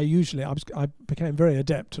 So I became very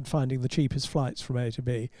adept at finding the cheapest flights from A to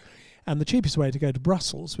B. And the cheapest way to go to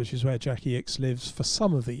Brussels, which is where Jackie Ickx lives for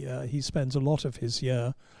some of the year, he spends a lot of his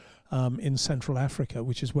year in Central Africa,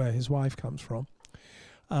 which is where his wife comes from.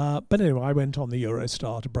 But anyway, I went on the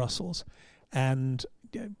Eurostar to Brussels and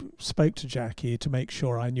spoke to Jackie to make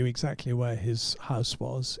sure I knew exactly where his house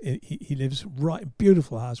was. He lives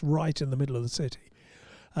beautiful house, right in the middle of the city.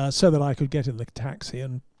 So that I could get in the taxi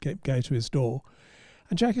and go to his door.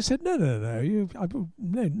 And Jackie said, no,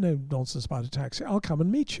 no nonsense about a taxi. I'll come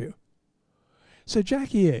and meet you. So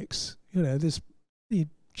Jackie Ickx, this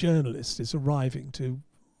journalist is arriving to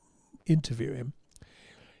interview him.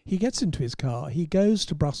 He gets into his car, he goes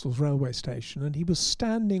to Brussels railway station, and he was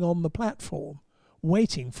standing on the platform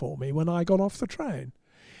waiting for me when I got off the train.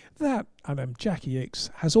 Jackie Ickx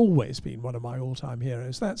has always been one of my all-time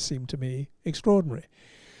heroes. That seemed to me extraordinary.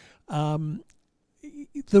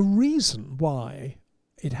 The reason why,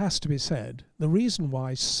 it has to be said, the reason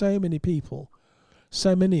why so many people,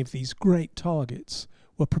 so many of these great targets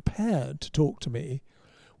were prepared to talk to me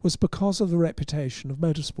was because of the reputation of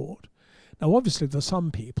motorsport. Now, obviously, there's some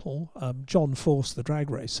people, John Force, the drag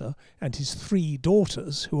racer, and his 3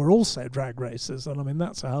 daughters, who are also drag racers, and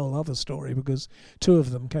that's a whole other story because 2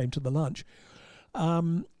 of them came to the lunch.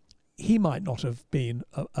 He might not have been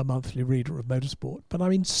a monthly reader of motorsport,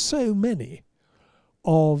 but so many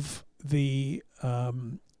of the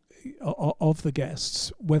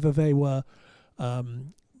guests, whether they were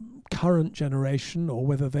current generation or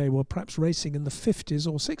whether they were perhaps racing in the 50s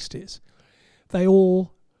or 60s, they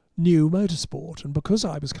all knew motorsport. And because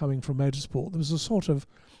I was coming from motorsport, there was a sort of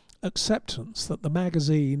acceptance that the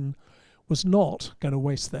magazine was not going to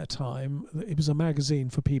waste their time. It was a magazine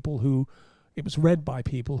for people who, it was read by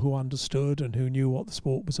people who understood and who knew what the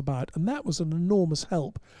sport was about. And that was an enormous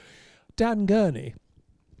help. Dan Gurney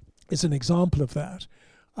is an example of that.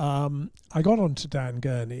 I got on to Dan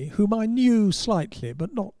Gurney, whom I knew slightly,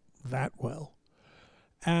 but not that well.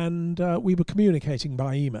 And we were communicating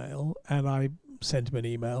by email, and I sent him an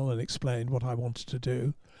email and explained what I wanted to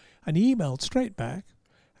do. And he emailed straight back,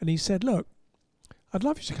 and he said, look, I'd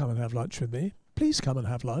love you to come and have lunch with me. Please come and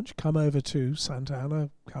have lunch. Come over to Santa Ana,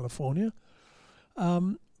 California.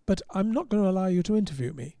 But I'm not going to allow you to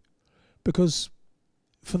interview me because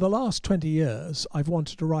for the last 20 years, I've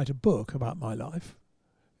wanted to write a book about my life.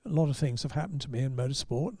 A lot of things have happened to me in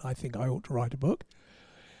motorsport. I think I ought to write a book.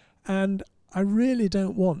 And I really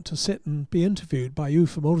don't want to sit and be interviewed by you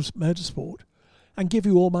for motorsport and give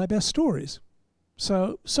you all my best stories.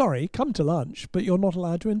 So, sorry, come to lunch, but you're not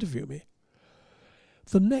allowed to interview me.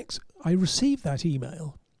 I received that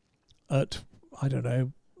email at,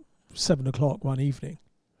 7 o'clock one evening.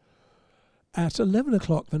 At 11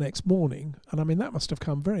 o'clock the next morning, and that must have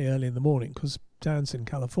come very early in the morning because Dan's in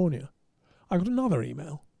California, I got another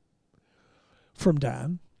email from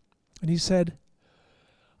Dan, and he said,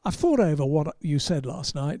 I've thought over what you said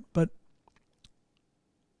last night, but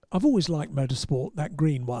I've always liked motorsport, that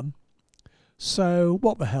green one. So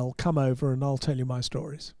what the hell, come over and I'll tell you my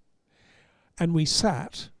stories. And we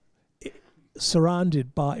sat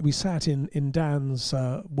in Dan's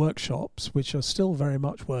workshops, which are still very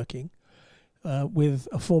much working, with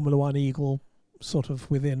a Formula One Eagle sort of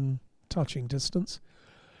within touching distance,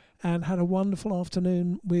 and had a wonderful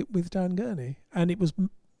afternoon with Dan Gurney. And it was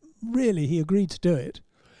really, he agreed to do it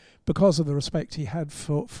because of the respect he had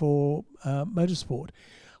for motorsport.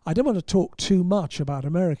 I don't want to talk too much about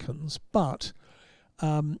Americans, but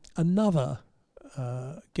another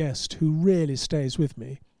guest who really stays with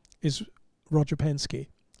me is Roger Penske.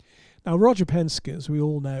 Now, Roger Penske, as we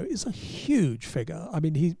all know, is a huge figure. I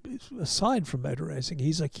mean, he, aside from motor racing,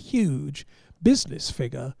 he's a huge business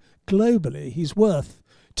figure globally. He's worth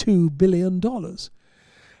 $2 billion.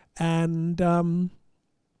 And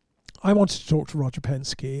I wanted to talk to Roger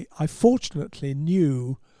Penske. I fortunately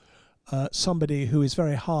knew somebody who is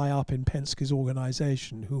very high up in Penske's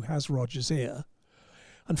organisation who has Roger's ear.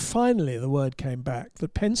 And finally, the word came back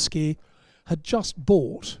that Penske had just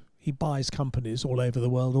bought, he buys companies all over the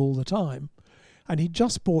world all the time, and he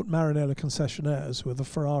just bought Maranello Concessionaires, who are the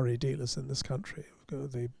Ferrari dealers in this country,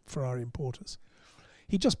 the Ferrari importers.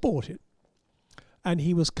 He just bought it. And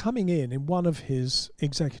he was coming in one of his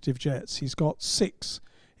executive jets. He's got 6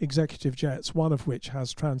 executive jets, one of which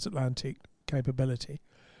has transatlantic capability.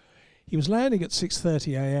 He was landing at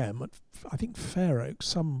 6:30 a.m. at, I think, Fair Oaks,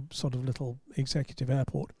 some sort of little executive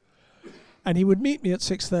airport. And he would meet me at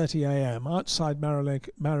 6:30 a.m. outside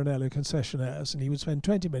Maranello Concessionaires, and he would spend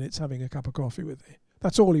 20 minutes having a cup of coffee with me.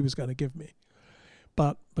 That's all he was going to give me.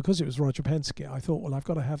 But because it was Roger Penske, I thought, well, I've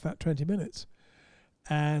got to have that 20 minutes.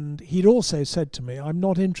 And he'd also said to me, I'm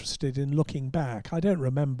not interested in looking back. I don't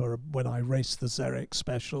remember when I raced the Xeric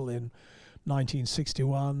Special in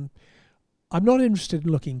 1961. I'm not interested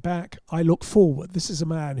in looking back. I look forward. This is a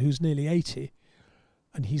man who's nearly 80,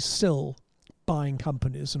 and he's still buying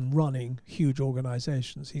companies and running huge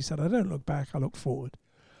organizations. He said, I don't look back, I look forward.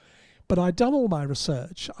 But I'd done all my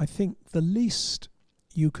research. I think the least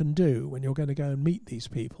you can do when you're going to go and meet these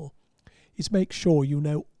people is make sure you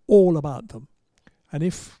know all about them. And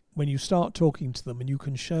if, when you start talking to them and you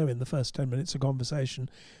can show in the first 10 minutes of conversation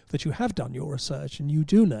that you have done your research and you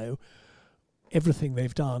do know everything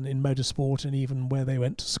they've done in motorsport and even where they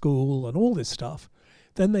went to school and all this stuff,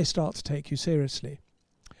 then they start to take you seriously.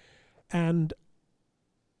 And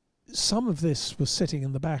some of this was sitting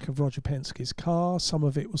in the back of Roger Penske's car. Some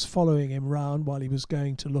of it was following him round while he was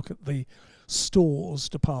going to look at the stores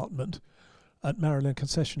department at Maranello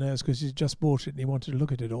Concessionaires because he'd just bought it and he wanted to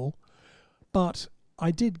look at it all. But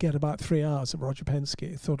I did get about 3 hours of Roger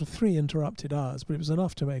Penske, sort of 3 interrupted hours, but it was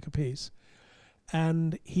enough to make a piece.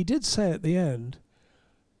 And he did say at the end,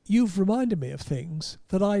 you've reminded me of things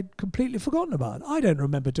that I'd completely forgotten about. I don't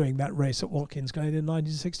remember doing that race at Watkins Glen in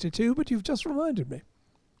 1962, but you've just reminded me.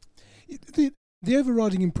 The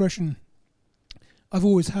overriding impression I've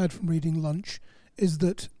always had from reading Lunch is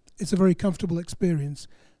that it's a very comfortable experience.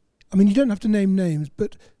 I mean, you don't have to name names,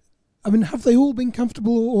 but I mean, have they all been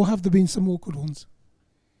comfortable or have there been some awkward ones?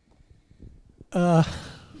 That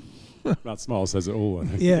smile says it all, I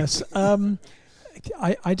think. Yes.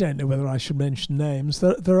 I don't know whether I should mention names.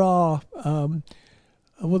 There are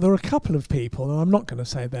a couple of people, and I'm not going to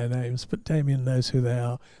say their names, but Damien knows who they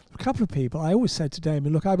are. A couple of people, I always said to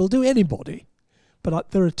Damien, look, I will do anybody,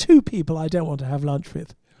 but there are 2 people I don't want to have lunch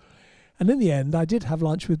with. And in the end, I did have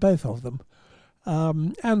lunch with both of them.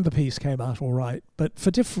 And the piece came out all right, but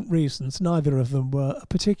for different reasons, neither of them were a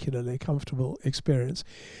particularly comfortable experience.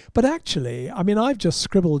 But actually, I mean, I've just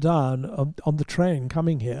scribbled down on the train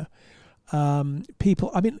coming here,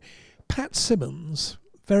 people, I mean, Pat Symonds,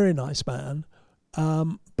 very nice man,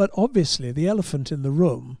 but obviously the elephant in the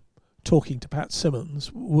room talking to Pat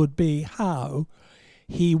Symonds would be how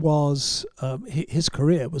he was, his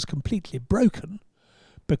career was completely broken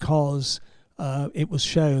because it was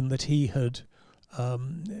shown that he had,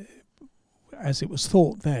 as it was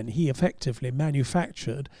thought then, he effectively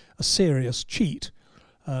manufactured a serious cheat.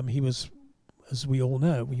 He was, as we all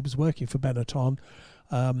know, he was working for Benetton.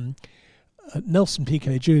 Nelson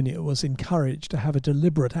Piquet Jr. was encouraged to have a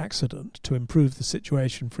deliberate accident to improve the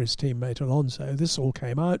situation for his teammate Alonso. This all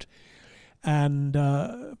came out, and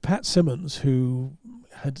Pat Symonds, who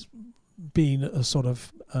had been a sort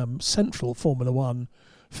of central Formula One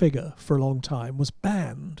figure for a long time, was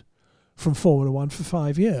banned from Formula One for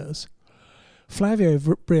 5 years. Flavio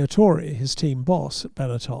Briatore, his team boss at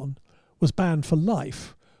Benetton, was banned for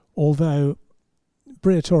life, although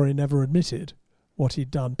Briatore never admitted what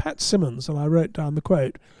he'd done. Pat Symonds, and I wrote down the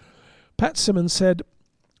quote, Pat Symonds said,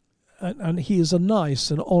 and he is a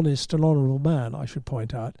nice and honest and honourable man, I should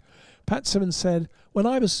point out, Pat Symonds said, when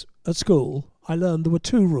I was at school, I learned there were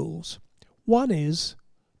 2 rules. One is,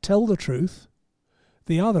 tell the truth.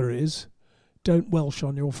 The other is, don't Welsh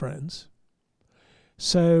on your friends.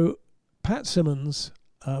 So Pat Symonds,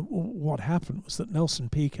 what happened was that Nelson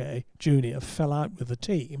Piquet Jr. fell out with the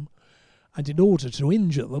team, and in order to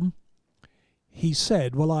injure them, he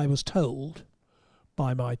said, well, I was told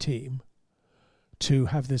by my team to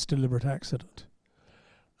have this deliberate accident.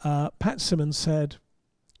 Pat Symonds said,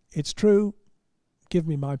 it's true, give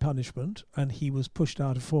me my punishment, and he was pushed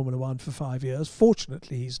out of Formula One for 5 years.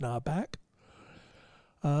 Fortunately, he's now back.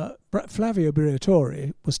 Flavio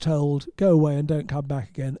Briatore was told, go away and don't come back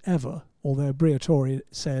again ever, although Briatore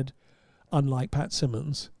said, unlike Pat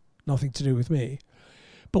Simmons, nothing to do with me.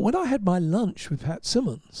 But when I had my lunch with Pat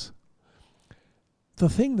Simmons, the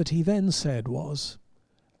thing that he then said was,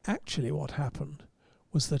 actually what happened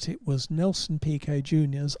was that it was Nelson Piquet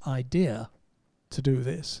Jr.'s idea to do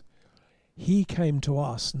this. He came to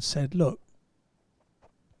us and said, look,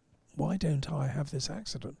 why don't I have this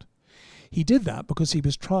accident? He did that because he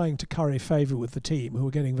was trying to curry favour with the team, who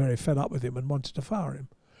were getting very fed up with him and wanted to fire him.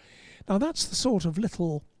 Now that's the sort of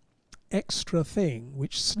little extra thing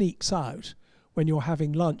which sneaks out when you're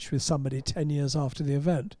having lunch with somebody 10 years after the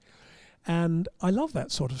event. And I love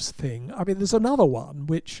that sort of thing. I mean, there's another one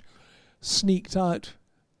which sneaked out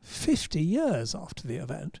 50 years after the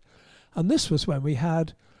event. And this was when we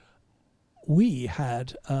had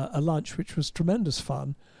a lunch which was tremendous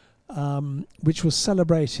fun, which was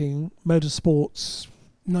celebrating motorsport's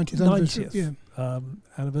 90th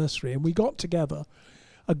anniversary. And we got together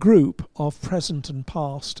a group of present and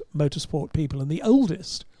past motorsport people. And the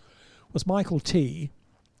oldest was Michael T.,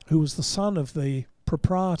 who was the son of the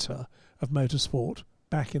proprietor of motorsport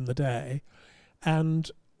back in the day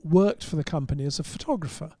and worked for the company as a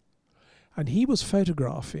photographer. And he was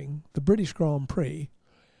photographing the British Grand Prix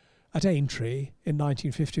at Aintree in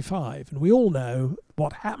 1955. And we all know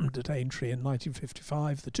what happened at Aintree in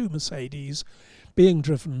 1955, the two Mercedes being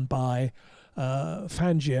driven by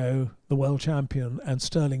Fangio, the world champion, and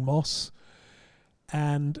Stirling Moss.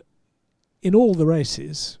 And in all the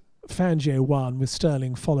races, Fangio won, with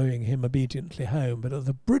Stirling following him obediently home. But at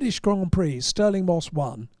the British Grand Prix, Stirling Moss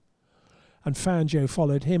won, and Fangio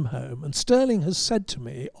followed him home. And Stirling has said to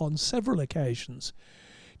me on several occasions,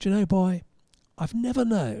 do you know, boy, I've never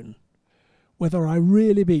known whether I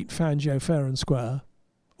really beat Fangio fair and square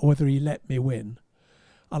or whether he let me win.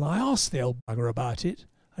 And I asked the old bugger about it,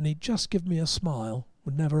 and he'd just give me a smile,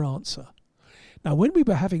 would never answer. Now, when we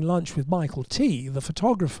were having lunch with Michael T., the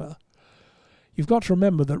photographer, you've got to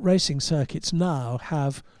remember that racing circuits now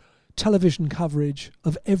have television coverage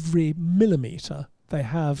of every millimetre. They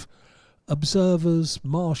have observers,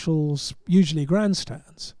 marshals, usually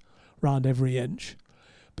grandstands, round every inch.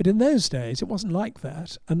 But in those days, it wasn't like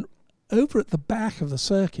that. And over at the back of the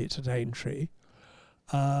circuit at Aintree,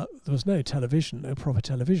 there was no television, no proper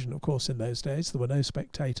television, of course, in those days. There were no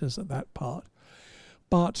spectators at that part.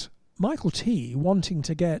 But Michael T., wanting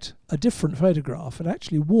to get a different photograph, had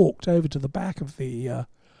actually walked over to the back of the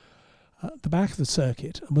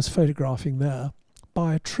circuit and was photographing there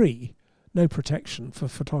by a tree. No protection for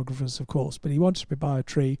photographers, of course, but he wanted to be by a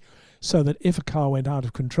tree so that if a car went out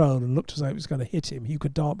of control and looked as though it was going to hit him, he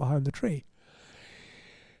could dart behind the tree.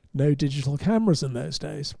 No digital cameras in those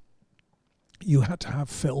days. You had to have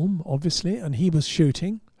film, obviously, and he was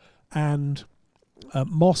shooting, and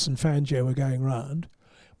Moss and Fangio were going round.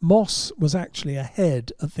 Moss was actually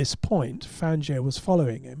ahead at this point. Fangio was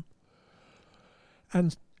following him.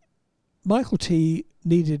 And Michael T.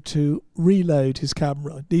 needed to reload his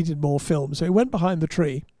camera, needed more film. So he went behind the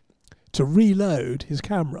tree to reload his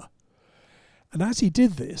camera. And as he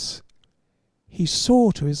did this, he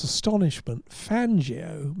saw to his astonishment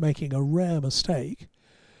Fangio making a rare mistake,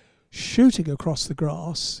 shooting across the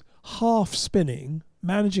grass, half spinning,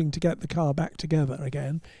 managing to get the car back together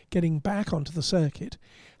again, getting back onto the circuit,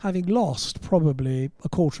 having lost probably a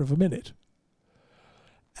quarter of a minute.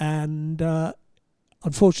 And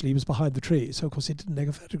unfortunately, he was behind the tree, so of course he didn't take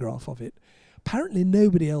a photograph of it. Apparently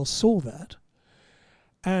nobody else saw that.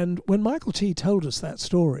 And when Michael T. told us that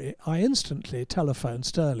story, I instantly telephoned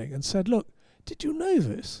Stirling and said, look, did you know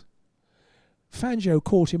this? Fangio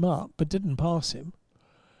caught him up but didn't pass him.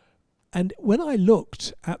 And when I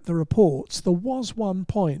looked at the reports, there was one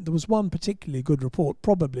particularly good report,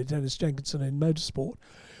 probably Dennis Jenkinson in Motorsport,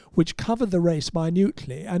 which covered the race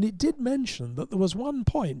minutely, and it did mention that there was one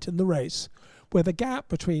point in the race where the gap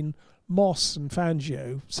between Moss and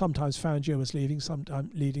Fangio, sometimes Fangio was leading,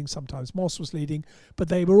 sometimes Moss was leading, but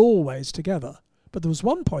they were always together. But there was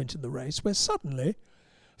one point in the race where suddenly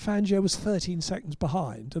Fangio was 13 seconds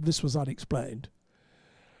behind, and this was unexplained.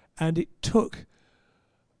 And it took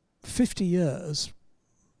 60 years,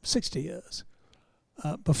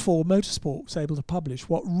 before Motorsport was able to publish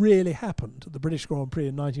what really happened at the British Grand Prix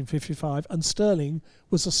in 1955, and Stirling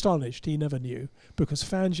was astonished. He never knew, because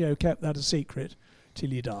Fangio kept that a secret till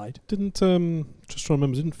he died. Didn't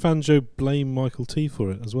Fangio blame Michael T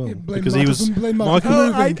for it as well? Yeah, because he was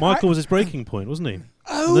Michael was his breaking point, wasn't he?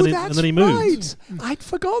 Oh, and then he moved. Right. I'd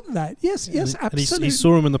forgotten that. Yes, absolutely. And he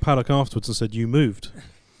saw him in the paddock afterwards and said, "You moved."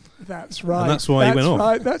 That's right. And that's why he went off.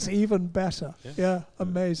 Right. That's even better. Yeah,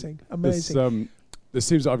 amazing. This, This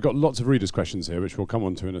seems like I've got lots of readers' questions here, which we'll come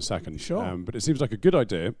on to in a second. Sure. But it seems like a good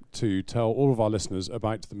idea to tell all of our listeners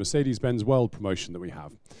about the Mercedes-Benz World promotion that we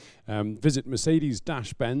have. Visit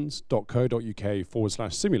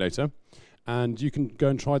mercedes-benz.co.uk/simulator, and you can go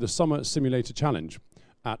and try the Summer Simulator Challenge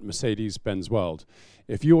at Mercedes-Benz World.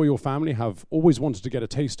 If you or your family have always wanted to get a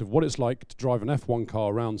taste of what it's like to drive an F1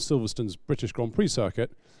 car around Silverstone's British Grand Prix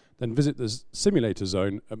circuit, then visit the simulator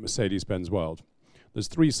zone at Mercedes-Benz World. There's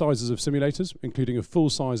 3 sizes of simulators, including a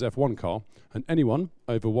full-size F1 car, and anyone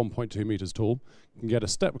over 1.2 metres tall can get a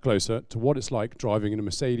step closer to what it's like driving in a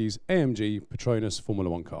Mercedes AMG Petronas Formula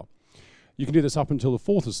 1 car. You can do this up until the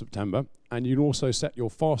 4th of September, and you can also set your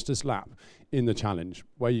fastest lap in the challenge,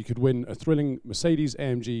 where you could win a thrilling Mercedes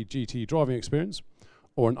AMG GT driving experience,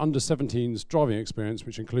 or an under-17s driving experience,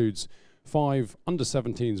 which includes 5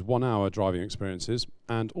 under-17s 1-hour driving experiences,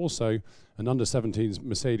 and also an under-17s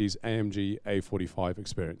Mercedes AMG A45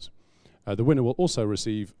 experience. The winner will also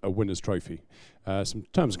receive a winner's trophy. Some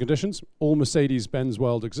terms and conditions. All Mercedes-Benz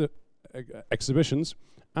World exhibitions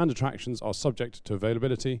and attractions are subject to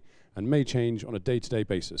availability and may change on a day-to-day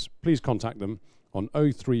basis. Please contact them on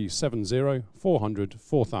 0370 400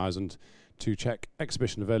 4000 to check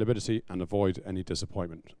exhibition availability and avoid any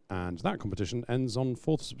disappointment. And that competition ends on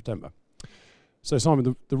 4th of September. So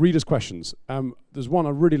Simon, the readers' questions. There's one I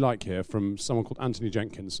really like here from someone called Anthony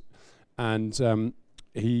Jenkins, and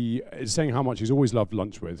he is saying how much he's always loved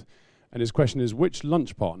lunch with, and his question is, which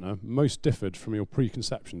lunch partner most differed from your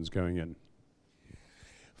preconceptions going in?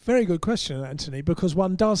 Very good question, Anthony, because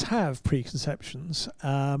one does have preconceptions,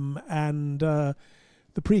 and the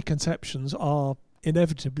preconceptions are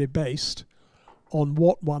inevitably based on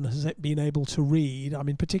what one has been able to read. I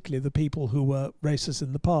mean, particularly the people who were racers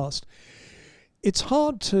in the past. It's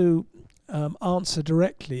hard to answer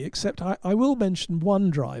directly, except I will mention one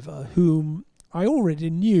driver whom I already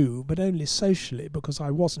knew, but only socially, because I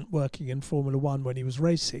wasn't working in Formula One when he was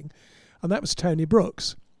racing, and that was Tony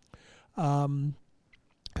Brooks, whom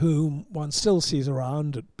one still sees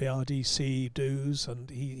around at BRDC dues, and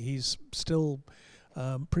he's still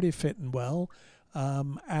pretty fit and well.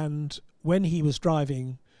 And when he was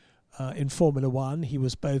driving in Formula One, he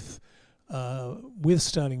was both with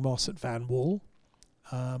Stirling Moss at Van Wall,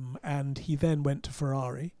 and he then went to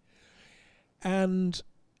Ferrari. And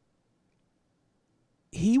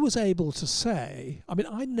he was able to say, I mean,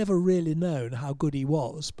 I'd never really known how good he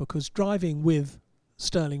was, because driving with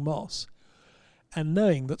Stirling Moss and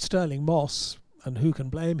knowing that Stirling Moss, and who can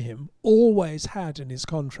blame him, always had in his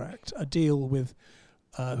contract a deal with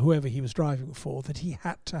whoever he was driving for, that he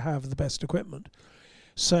had to have the best equipment.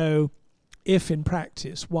 So if in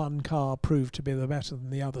practice one car proved to be the better than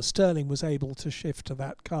the other, Stirling was able to shift to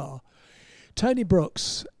that car. Tony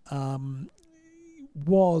Brooks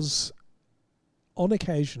was on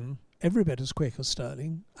occasion every bit as quick as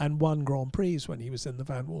Stirling, and won Grand Prix when he was in the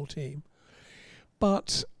Van Wall team.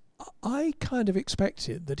 But I kind of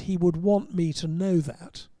expected that he would want me to know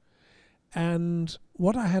that. And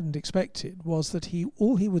what I hadn't expected was that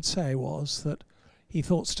all he would say was that he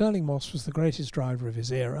thought Stirling Moss was the greatest driver of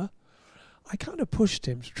his era. I kind of pushed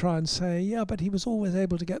him to try and say, yeah, but he was always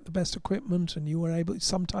able to get the best equipment, and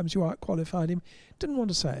sometimes you out-qualified him. Didn't want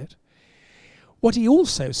to say it. What he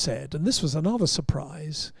also said, and this was another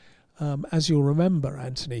surprise, as you'll remember,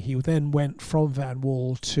 Anthony, he then went from Van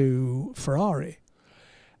Wall to Ferrari.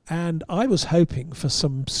 And I was hoping for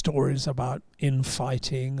some stories about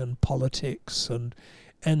infighting and politics and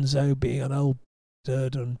Enzo being an old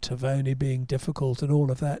bastard and Tavoni being difficult and all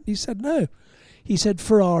of that. He said no. He said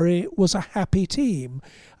Ferrari was a happy team.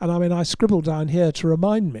 And I mean, I scribbled down here to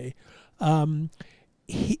remind me,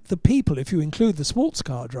 the people, if you include the sports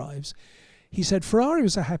car drives, he said Ferrari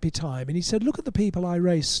was a happy time. And he said, look at the people I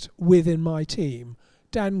raced with in my team.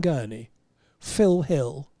 Dan Gurney, Phil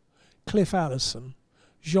Hill, Cliff Allison,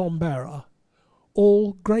 Jean Barra,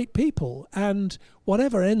 all great people. And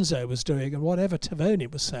whatever Enzo was doing and whatever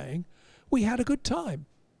Tavoni was saying, we had a good time.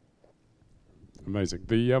 Amazing.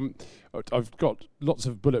 I've got lots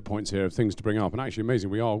of bullet points here of things to bring up, and actually amazing,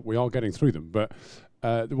 we are getting through them. But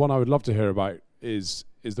the one I would love to hear about is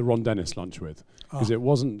the Ron Dennis lunch with, because it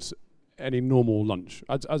wasn't any normal lunch,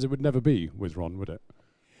 as it would never be with Ron, would it?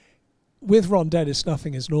 With Ron Dennis,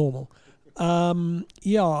 nothing is normal. Ron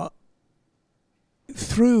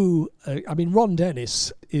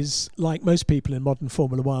Dennis is, like most people in modern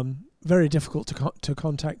Formula One, very difficult to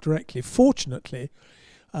contact directly. Fortunately,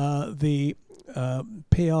 the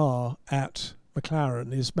PR at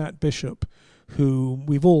McLaren is Matt Bishop, who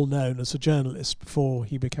we've all known as a journalist before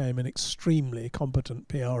he became an extremely competent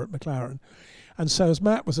PR at McLaren. And so as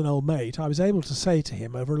Matt was an old mate, I was able to say to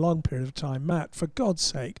him over a long period of time, Matt, for God's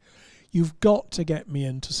sake, You've got to get me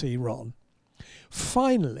in to see Ron.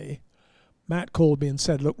 Finally, Matt called me and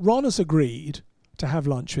said, look, Ron has agreed to have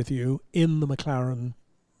lunch with you in the McLaren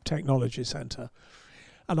Technology Centre.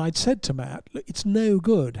 And I'd said to Matt, look, it's no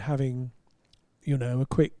good having, a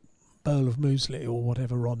quick bowl of muesli or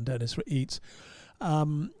whatever Ron Dennis eats.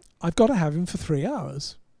 I've got to have him for 3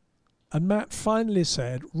 hours. And Matt finally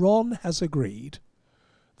said, Ron has agreed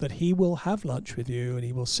that he will have lunch with you and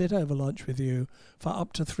he will sit over lunch with you for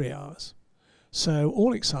up to 3 hours. So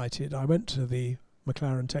all excited, I went to the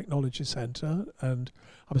McLaren Technology Centre and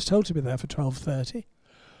I was told to be there for 12:30.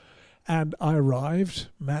 And I arrived,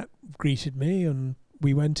 Matt greeted me and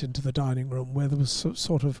we went into the dining room where there was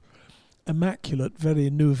sort of immaculate, very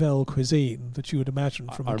nouvelle cuisine that you would imagine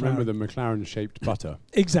from McLaren. I remember the McLaren-shaped butter.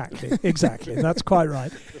 Exactly. That's quite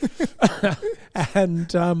right.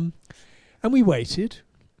 And we waited,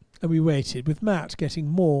 with Matt getting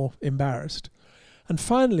more embarrassed. And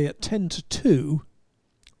finally, at 1:50,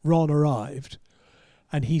 Ron arrived,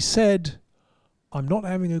 and he said, I'm not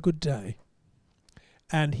having a good day.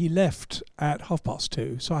 And he left at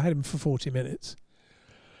 2:30, so I had him for 40 minutes.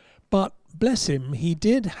 But bless him, he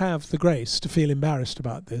did have the grace to feel embarrassed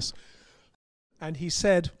about this. And he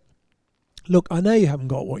said, look, I know you haven't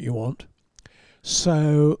got what you want,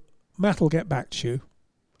 so Matt will get back to you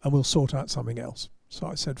and we'll sort out something else. So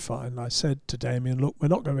I said, fine. I said to Damien, look, we're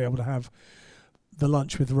not going to be able to have the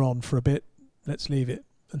lunch with Ron for a bit. Let's leave it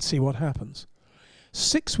and see what happens.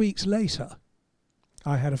 6 weeks later,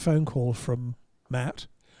 I had a phone call from Matt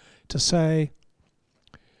to say,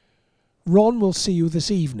 Ron will see you this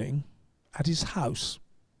evening at his house.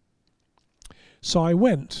 So I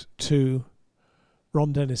went to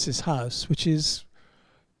Ron Dennis's house, which is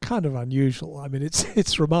kind of unusual. I mean,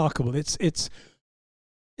 it's remarkable. It's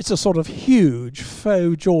a sort of huge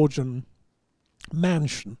faux Georgian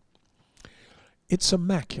mansion. It's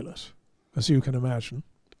immaculate, as you can imagine.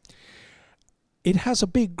 It has a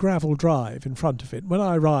big gravel drive in front of it. When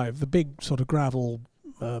I arrived, the big sort of gravel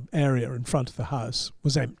area in front of the house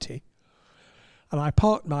was empty. And I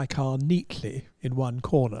parked my car neatly in one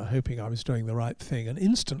corner, hoping I was doing the right thing. And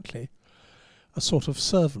instantly, a sort of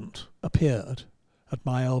servant appeared at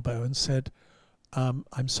my elbow and said,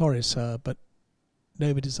 I'm sorry, sir, but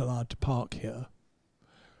nobody's allowed to park here.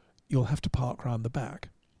 You'll have to park round the back.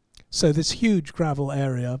 So this huge gravel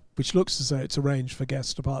area, which looks as though it's arranged for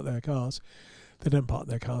guests to park their cars, they don't park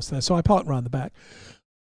their cars there. So I parked round the back.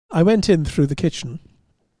 I went in through the kitchen.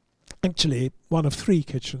 Actually, one of 3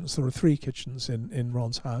 kitchens. There were 3 kitchens in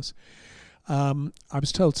Ron's house. I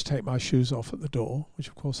was told to take my shoes off at the door, which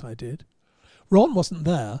of course I did. Ron wasn't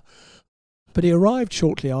there, but he arrived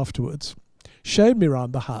shortly afterwards, showed me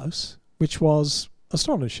around the house, which was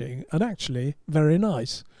astonishing and actually very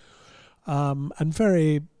nice and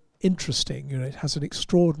very interesting. It has an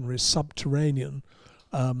extraordinary subterranean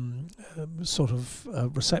sort of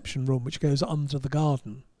reception room which goes under the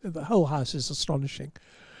garden. The whole house is astonishing.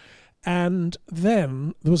 And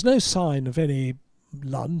then there was no sign of any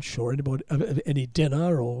lunch or any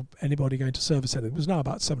dinner or anybody going to service anything. It was now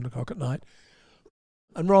about 7 o'clock at night.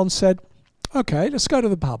 And Ron said, OK, let's go to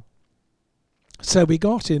the pub. So we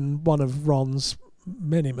got in one of Ron's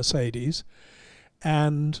many Mercedes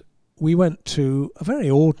and we went to a very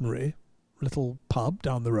ordinary little pub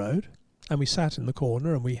down the road, and we sat in the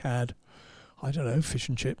corner and we had, I don't know, fish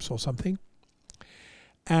and chips or something.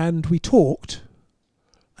 And we talked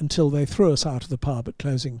until they threw us out of the pub at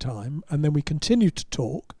closing time, and then we continued to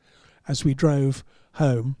talk as we drove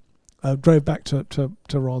home, drove back to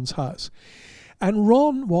Ron's house. And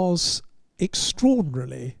Ron was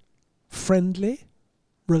extraordinarily friendly,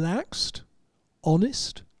 relaxed,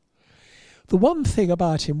 honest. The one thing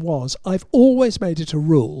about him was, I've always made it a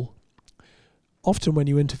rule. Often when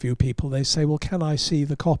you interview people, they say, well, can I see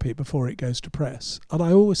the copy before it goes to press? And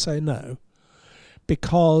I always say no,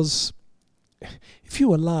 because if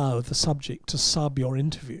you allow the subject to sub your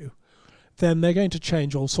interview, then they're going to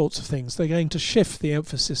change all sorts of things. They're going to shift the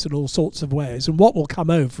emphasis in all sorts of ways, and what will come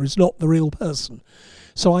over is not the real person.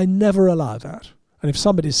 So I never allow that. And if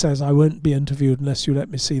somebody says, I won't be interviewed unless you let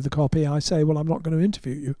me see the copy, I say, well, I'm not going to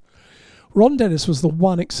interview you. Ron Dennis was the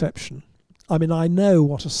one exception. I mean, I know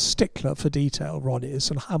what a stickler for detail Ron is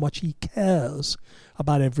and how much he cares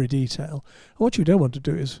about every detail. And what you don't want to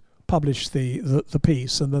do is publish the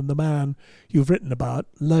piece and then the man you've written about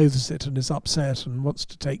loathes it and is upset and wants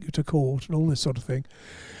to take you to court and all this sort of thing.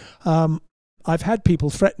 I've had people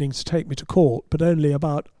threatening to take me to court, but only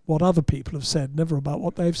about what other people have said, never about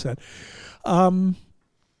what they've said. But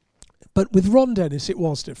with Ron Dennis, it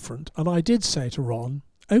was different. And I did say to Ron,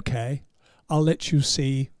 OK, I'll let you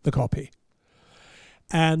see the copy.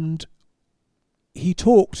 And he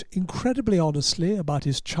talked incredibly honestly about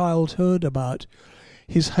his childhood, about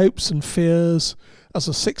his hopes and fears as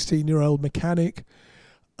a 16-year-old mechanic.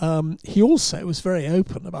 He also was very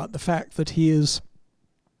open about the fact that he is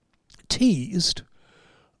teased,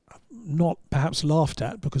 not perhaps laughed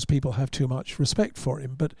at because people have too much respect for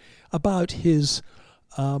him, but about his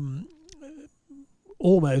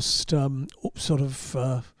almost sort of,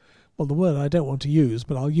 well, the word I don't want to use,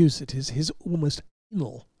 but I'll use it, is his almost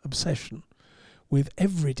anal obsession with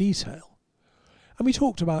every detail. And we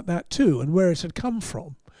talked about that too, and where it had come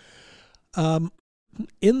from.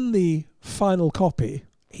 In the final copy,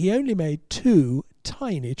 he only made 2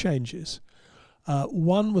 tiny changes.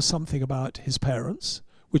 One was something about his parents,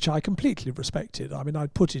 which I completely respected. I mean,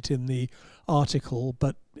 I'd put it in the article,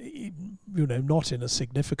 but, not in a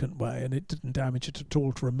significant way, and it didn't damage it at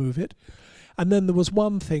all to remove it. And then there was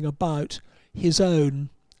one thing about his own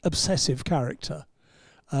obsessive character.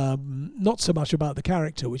 Not so much about the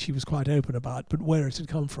character, which he was quite open about, but where it had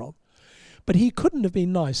come from. But he couldn't have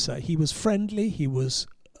been nicer. He was friendly, he was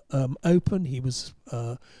open, he was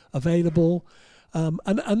available,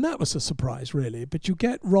 and that was a surprise, really. But you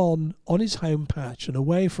get Ron on his home patch and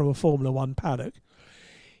away from a Formula One paddock.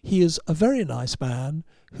 He is a very nice man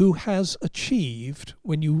who has achieved,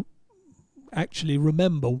 when you actually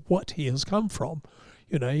remember what he has come from.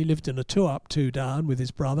 He lived in a 2-up, 2-down with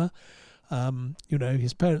his brother.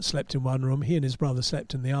 His parents slept in one room, he and his brother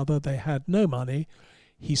slept in the other. They had no money.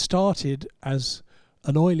 He started as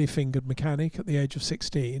an oily-fingered mechanic at the age of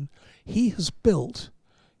 16. He has built,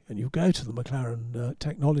 and you go to the McLaren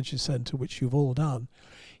Technology Centre, which you've all done,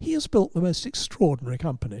 he has built the most extraordinary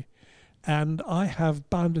company. And I have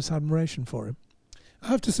boundless admiration for him. I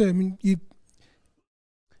have to say, I mean,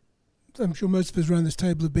 I'm sure most of us around this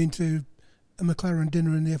table have been to a McLaren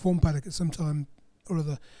dinner in the F1 paddock at some time or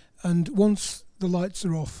other. And once the lights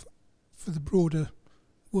are off for the broader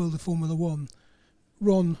world of Formula One,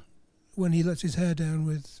 Ron, when he lets his hair down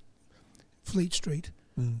with Fleet Street,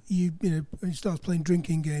 when he starts playing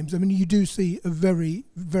drinking games, I mean, you do see a very,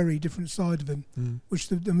 very different side of him, which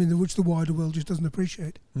the wider world just doesn't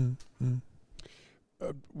appreciate.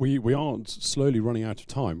 We aren't slowly running out of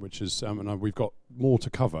time, which is, and we've got more to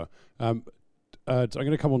cover. I'm going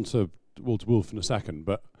to come on to Walter Wolf in a second,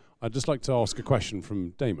 but I'd just like to ask a question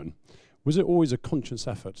from Damon. Was it always a conscious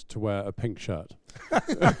effort to wear a pink shirt?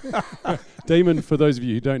 Damon, for those of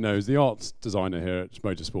you who don't know, is the arts designer here at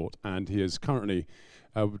Motorsport, and he is currently,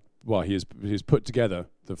 he's put together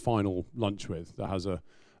the final lunch with that has a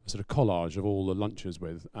sort of collage of all the lunches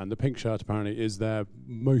with, and the pink shirt apparently is there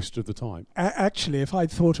most of the time. Actually, if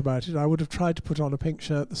I'd thought about it, I would have tried to put on a pink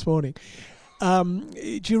shirt this morning.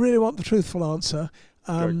 Do you really want the truthful answer?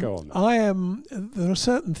 Go on. There are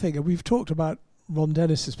certain things, and we've talked about Ron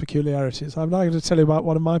Dennis's peculiarities. I'm now going to tell you about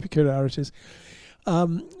one of my peculiarities.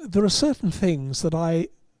 There are certain things that I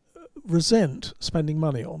resent spending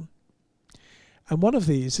money on. And one of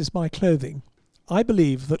these is my clothing. I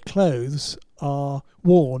believe that clothes are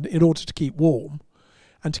worn in order to keep warm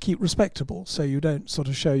and to keep respectable, so you don't sort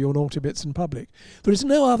of show your naughty bits in public. There is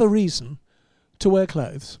no other reason to wear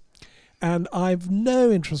clothes. And I've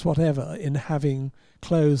no interest whatever in having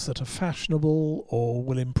clothes that are fashionable or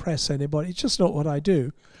will impress anybody. It's just not what I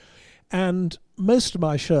do. And most of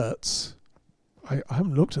my shirts, I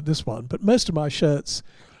haven't looked at this one, but most of my shirts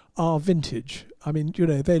are vintage. I mean,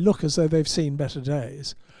 they look as though they've seen better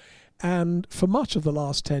days. And for much of the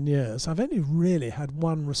last 10 years, I've only really had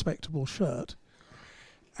one respectable shirt.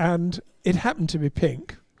 And it happened to be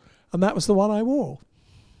pink. And that was the one I wore.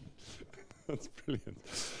 That's brilliant.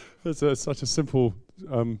 That's such a simple,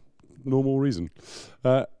 normal reason.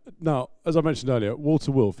 Now, as I mentioned earlier,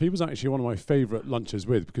 Walter Wolf, he was actually one of my favourite lunches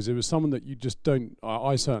with, because it was someone that you just don't,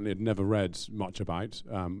 I certainly had never read much about.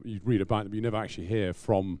 You'd read about them, but you never actually hear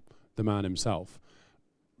from the man himself.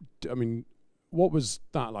 I mean, what was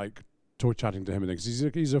that like, chatting to him?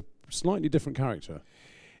 Because he's a slightly different character.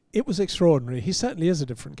 It was extraordinary. He certainly is a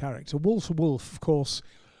different character. Walter Wolf, of course,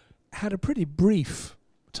 had a pretty brief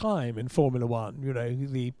time in Formula One.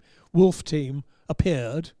 The Wolf team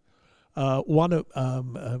appeared, won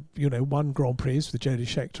Grand Prix with Jody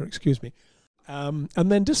Scheckter, and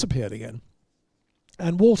then disappeared again.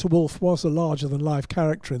 And Walter Wolf was a larger-than-life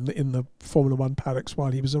character in the Formula One paddocks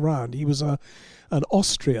while he was around. He was an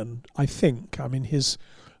Austrian, I think. I mean, his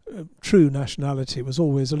true nationality was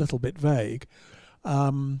always a little bit vague.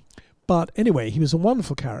 But anyway, he was a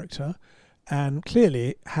wonderful character and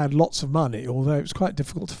clearly had lots of money, although it was quite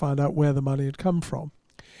difficult to find out where the money had come from.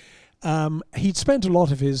 He'd spent a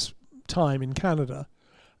lot of his time in Canada,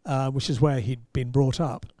 which is where he'd been brought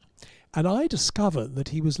up. And I discovered that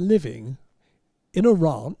he was living in a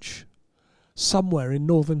ranch somewhere in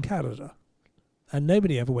northern Canada. And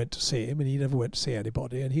nobody ever went to see him, and he never went to see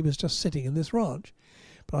anybody, and he was just sitting in this ranch.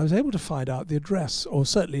 But I was able to find out the address, or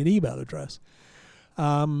certainly an email address.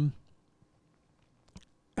 And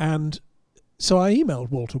so I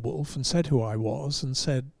emailed Walter Wolf and said who I was, and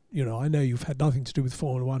said, you know, I know you've had nothing to do with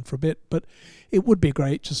Formula One for a bit, but it would be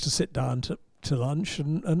great just to sit down to lunch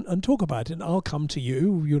and talk about it. And I'll come to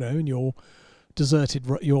you, you know, in your deserted,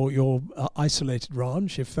 your isolated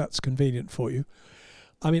ranch, if that's convenient for you.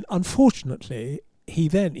 I mean, unfortunately, he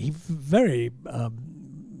very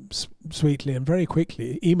sweetly and very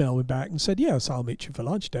quickly emailed me back and said, yes, I'll meet you for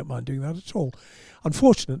lunch. Don't mind doing that at all.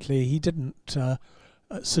 Unfortunately, he didn't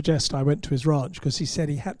suggest I went to his ranch, because he said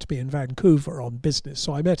he had to be in Vancouver on business.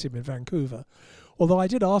 So I met him in Vancouver. Although I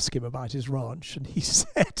did ask him about his ranch, and he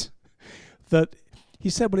said well,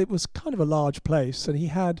 it was kind of a large place, and he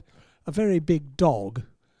had a very big dog,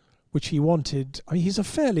 which he wanted. I mean, he's a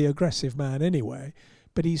fairly aggressive man anyway,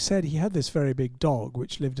 but he said he had this very big dog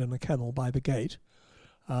which lived in a kennel by the gate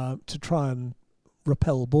to try and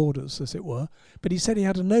repel boarders, as it were. But he said he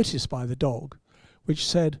had a notice by the dog which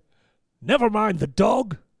said, "Never mind the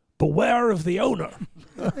dog, beware of the owner."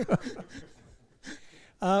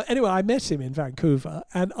 Anyway, I met him in Vancouver,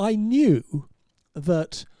 and I knew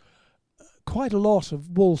that quite a lot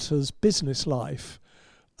of Walter's business life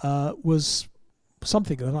was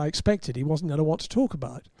something that I expected he wasn't going to want to talk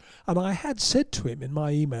about. And I had said to him in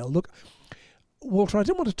my email, look, Walter, I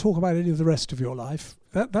don't want to talk about any of the rest of your life.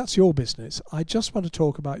 That's your business. I just want to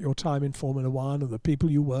talk about your time in Formula One and the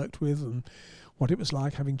people you worked with and what it was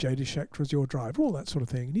like having Jody Scheckter as your driver, all that sort of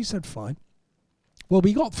thing. And he said, fine. Well,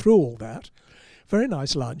 we got through all that. Very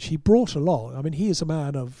nice lunch. He brought along, I mean, he is a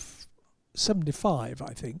man of 75,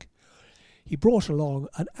 I think. He brought along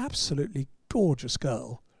an absolutely gorgeous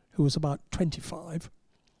girl who was about 25,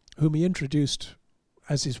 whom he introduced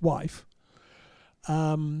as his wife.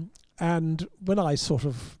 And when I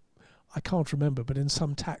I can't remember, but in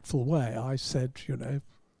some tactful way, I said, you know,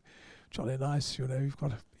 jolly nice, you know, you've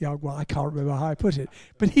got a young one. I can't remember how I put it.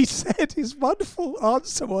 But he said, his wonderful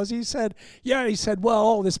answer was, he said, well,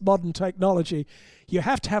 all this modern technology, you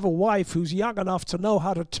have to have a wife who's young enough to know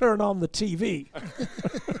how to turn on the TV.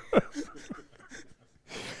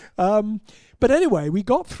 But anyway, we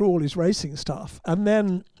got through all his racing stuff, and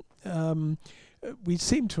then we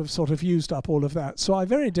seemed to have sort of used up all of that. So I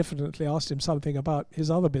very diffidently asked him something about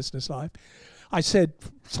his other business life. I said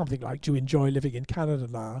something like, do you enjoy living in Canada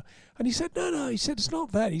now? And he said, no. He said, it's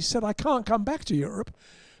not that. He said, I can't come back to Europe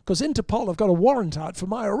because Interpol have got a warrant out for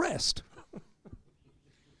my arrest.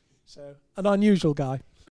 So, an unusual guy.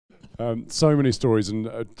 So many stories, and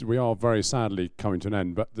we are very sadly coming to an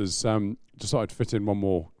end, but there's just thought I'd fit in one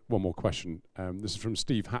more question. This is from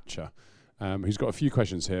Steve Hatcher. He's got a few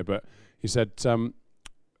questions here, but he said,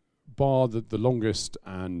 bar the longest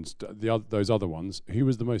and those other ones, who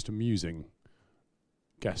was the most amusing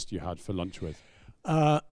guest you had for lunch with?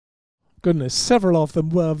 Goodness, several of them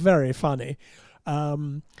were very funny.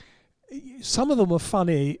 Some of them were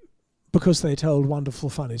funny because they told wonderful,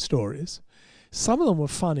 funny stories. Some of them were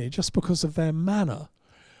funny just because of their manner.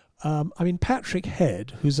 I mean, Patrick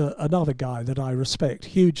Head, who's another guy that I respect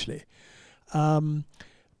hugely.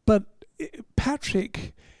 But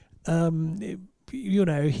Patrick, you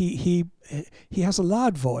know, he has a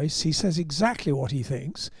loud voice. He says exactly what he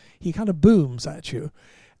thinks. He kind of booms at you.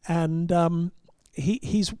 And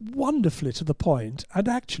he's wonderfully to the point. And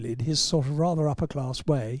actually, in his sort of rather upper-class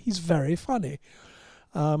way, he's very funny.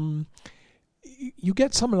 You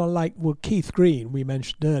get someone like Keith Green, we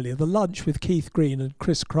mentioned earlier. The lunch with Keith Green and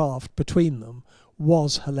Chris Craft between them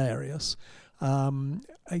was hilarious.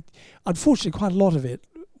 Unfortunately, quite a lot of it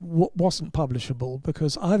wasn't publishable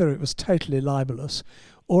because either it was totally libelous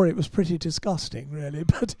or it was pretty disgusting, really.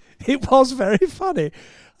 But it was very funny.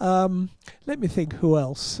 Let me think who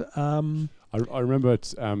else. I remember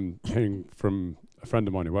hearing from a friend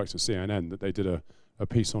of mine who works at CNN that they did a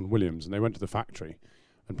piece on Williams, and they went to the factory,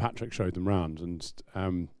 and Patrick showed them round,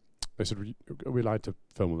 and they said, are we allowed to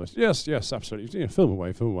film all this? Yes, absolutely. Yeah, film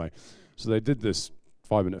away. So they did this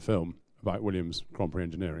 5-minute film about Williams Grand Prix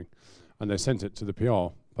engineering, and they sent it to the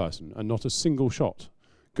PR person, and not a single shot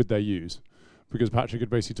could they use, because Patrick had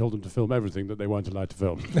basically told them to film everything that they weren't allowed to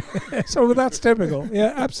film. So that's typical.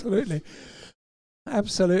 Yeah, absolutely.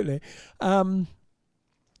 I'm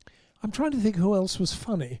trying to think who else was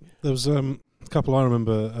funny. There was a couple I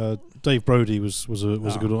remember. Dave Brody was a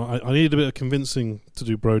good one. I needed a bit of convincing to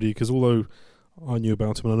do Brody, because although I knew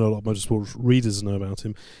about him, and I know a lot of motorsport readers know about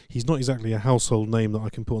him, he's not exactly a household name that I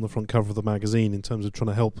can put on the front cover of the magazine in terms of trying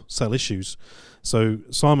to help sell issues. So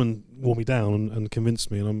Simon wore me down and convinced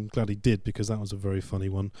me, and I'm glad he did, because that was a very funny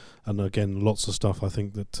one. And again, lots of stuff I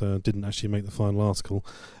think that didn't actually make the final article.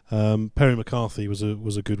 Perry McCarthy was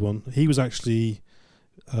a good one. He was actually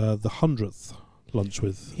the 100th lunch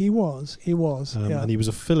with. He was, and he was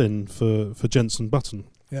a fill-in for Jenson Button.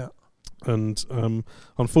 Yeah. And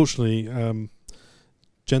unfortunately,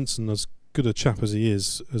 Jenson, as good a chap as he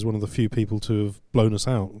is one of the few people to have blown us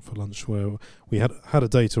out for lunch, where we had a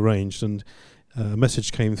date arranged, and a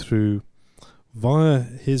message came through via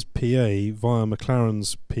his PA, via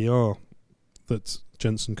McLaren's PR, that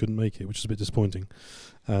Jenson couldn't make it, which is a bit disappointing.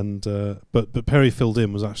 And but Perry filled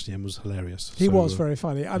in, was hilarious. He was very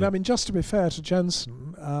funny. And yeah. I mean, just to be fair to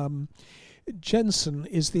Jenson, Jenson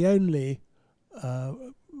is the only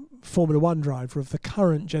Formula One driver of the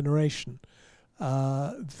current generation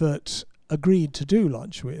that agreed to do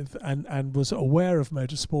lunch with and was aware of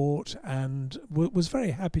motorsport and was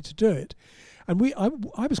very happy to do it. And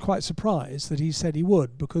I was quite surprised that he said he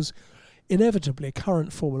would, because inevitably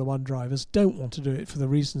current Formula One drivers don't want to do it for the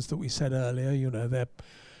reasons that we said earlier. You know, they're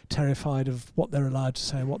terrified of what they're allowed to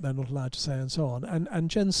say and what they're not allowed to say and so on. And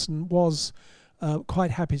Jenson was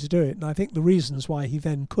quite happy to do it. And I think the reasons why he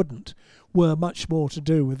then couldn't were much more to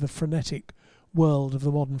do with the frenetic world of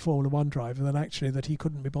the modern Formula One driver than actually that he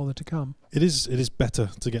couldn't be bothered to come. It is better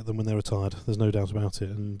to get them when they're retired. There's no doubt about it.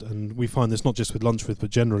 And we find this not just with Lunch With, but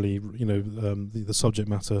generally, you know, the subject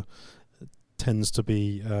matter tends to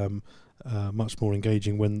be much more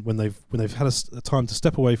engaging when they've had a time to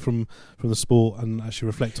step away from the sport and actually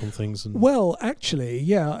reflect on things. And well, actually,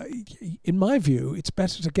 yeah, in my view, it's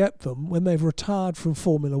better to get them when they've retired from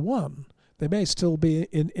Formula One. They may still be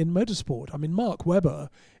in motorsport. I mean, Mark Webber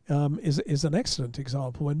is an excellent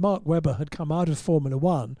example. When Mark Webber had come out of Formula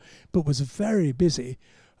One, but was very busy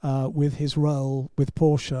with his role with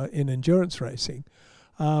Porsche in endurance racing,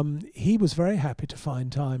 he was very happy to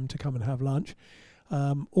find time to come and have lunch.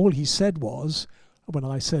 All he said was, when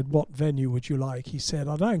I said, "What venue would you like?" he said,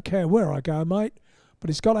 "I don't care where I go, mate, but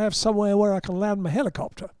it's got to have somewhere where I can land my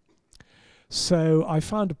helicopter." So I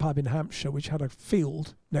found a pub in Hampshire which had a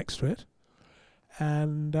field next to it,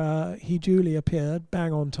 and he duly appeared,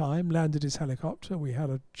 bang on time, landed his helicopter. We had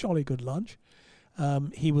a jolly good lunch.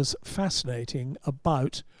 He was fascinating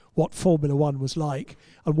about what Formula One was like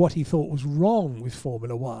and what he thought was wrong with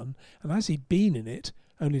Formula One. And as he'd been in it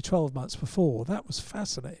only 12 months before, that was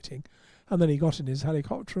fascinating. And then he got in his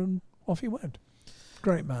helicopter and off he went.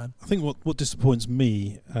 Great man. I think what disappoints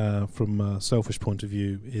me from a selfish point of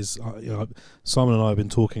view is Simon and I have been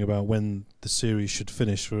talking about when the series should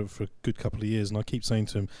finish for a good couple of years, and I keep saying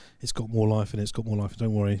to him, it's got more life in it,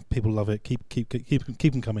 don't worry, people love it, keep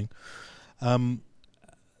them coming.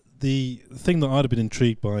 The thing that I'd have been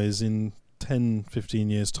intrigued by is in 10-15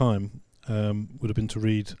 years time would have been to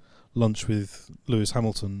read Lunch with Lewis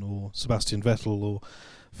Hamilton or Sebastian Vettel or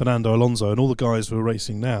Fernando Alonso and all the guys who are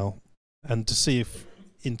racing now, and to see if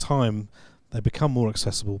in time they become more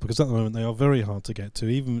accessible, because at the moment they are very hard to get to,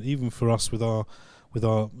 even for us with our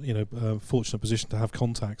fortunate position to have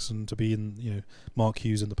contacts and to be in Mark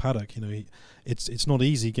Hughes in the paddock. It's not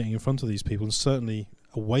easy getting in front of these people, and certainly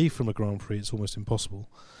away from a Grand Prix it's almost impossible.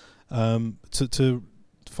 To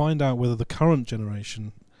find out whether the current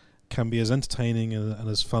generation can be as entertaining and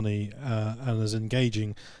as funny and as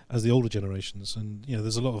engaging as the older generations. And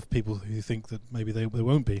there's a lot of people who think that maybe they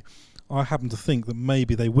won't be. I happen to think that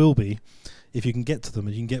maybe they will be if you can get to them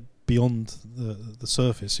and you can get beyond the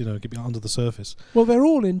surface, get under the surface. Well, they're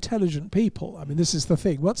all intelligent people. I mean, this is the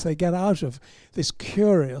thing. Once they get out of this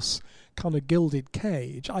curious kind of gilded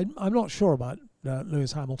cage, I'm not sure about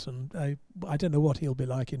Lewis Hamilton. I don't know what he'll be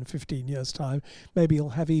like in 15 years' time. Maybe he'll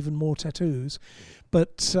have even more tattoos.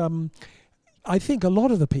 But I think a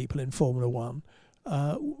lot of the people in Formula One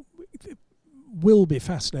will be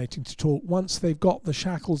fascinating to talk once they've got the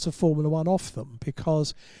shackles of Formula One off them,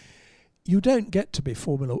 because you don't get to be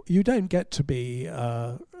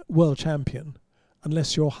world champion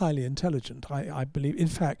unless you're highly intelligent. I believe. In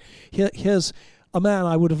fact, here's a man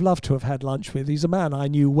I would have loved to have had lunch with. He's a man I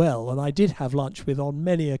knew well, and I did have lunch with on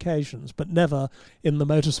many occasions, but never in the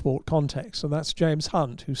motorsport context. And that's James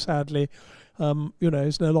Hunt, who sadly,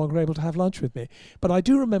 is no longer able to have lunch with me. But I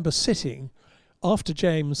do remember sitting after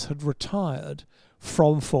James had retired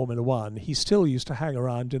from Formula One. He still used to hang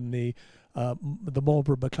around in the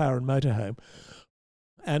Marlborough McLaren motorhome,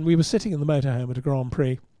 and we were sitting in the motorhome at a Grand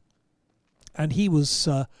Prix, and he was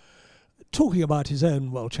talking about his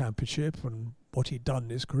own world championship and what he'd done in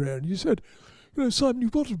his career. And he said, Simon,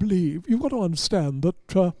 you've got to understand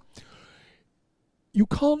that you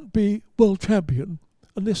can't be world champion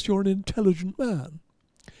unless you're an intelligent man.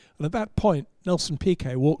 And at that point, Nelson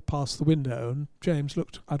Piquet walked past the window, and James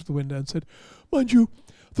looked out of the window and said, "Mind you,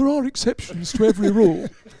 there are exceptions to every rule."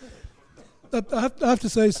 I have to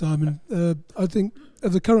say, Simon, I think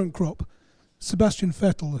of the current crop, Sebastian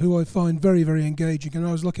Vettel, who I find very, very engaging, and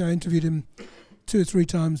I was lucky I interviewed him 2 or 3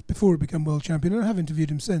 times before he became world champion, and I have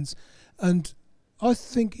interviewed him since. And I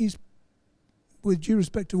think he's, with due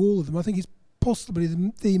respect to all of them, I think he's possibly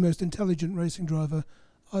the most intelligent racing driver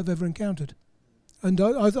I've ever encountered. And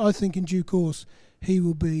I think in due course he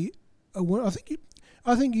will be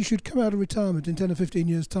I think he should come out of retirement in 10 or 15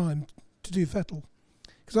 years' time to do Vettel,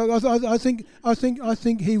 because I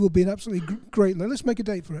think he will be an absolutely great. Let's make a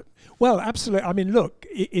date for it. Well, absolutely. I mean, look,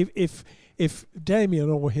 if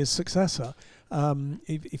Damien or his successor,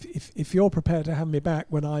 if you're prepared to have me back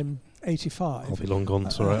when I'm 85, I'll be long gone.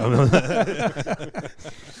 It's all right.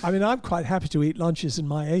 I mean, I'm quite happy to eat lunches in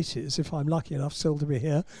my 80s if I'm lucky enough still to be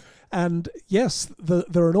here. And yes,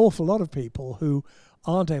 there are an awful lot of people who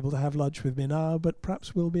aren't able to have lunch with me now, but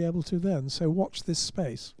perhaps we'll be able to then. So watch this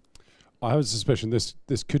space. I have a suspicion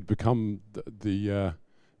this could become the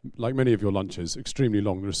like many of your lunches, extremely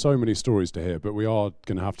long. There are so many stories to hear, but we are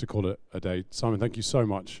going to have to call it a day. Simon, thank you so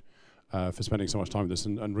much for spending so much time with us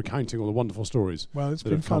and recounting all the wonderful stories. Well, it's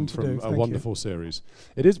that been have come fun to from do. a wonderful series.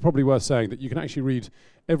 It is probably worth saying that you can actually read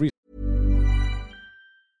every.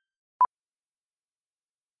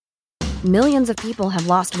 Millions of people have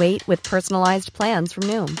lost weight with personalized plans from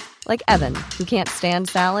Noom. Like Evan, who can't stand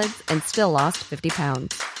salads and still lost 50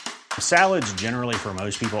 pounds. Salads generally for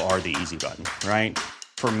most people are the easy button, right?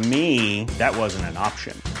 For me, that wasn't an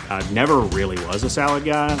option. I never really was a salad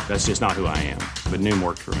guy. That's just not who I am. But Noom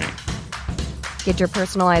worked for me. Get your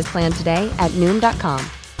personalized plan today at Noom.com.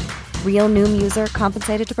 Real Noom user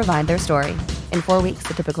compensated to provide their story. In 4 weeks,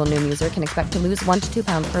 the typical Noom user can expect to lose 1 to 2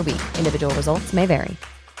 pounds per week. Individual results may vary.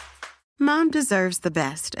 Mom deserves the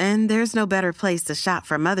best, and there's no better place to shop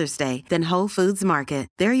for Mother's Day than Whole Foods Market.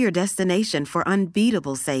 They're your destination for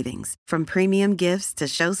unbeatable savings, from premium gifts to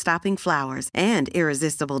show-stopping flowers and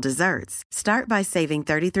irresistible desserts. Start by saving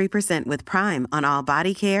 33% with Prime on all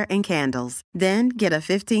body care and candles. Then get a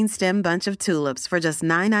 15-stem bunch of tulips for just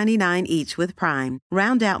 $9.99 each with Prime.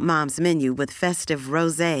 Round out Mom's menu with festive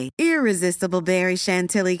rosé, irresistible berry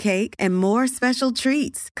chantilly cake, and more special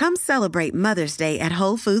treats. Come celebrate Mother's Day at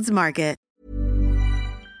Whole Foods Market.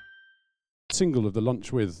 Single of the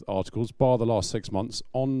Lunch With articles, bar the last 6 months,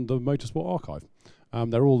 on the Motorsport Archive.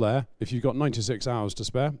 They're all there. If you've got 96 hours to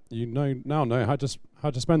spare, you now know how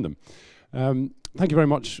to spend them. Thank you very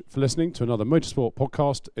much for listening to another Motorsport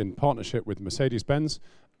podcast in partnership with Mercedes-Benz,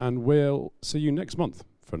 and we'll see you next month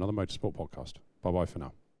for another Motorsport podcast. Bye-bye for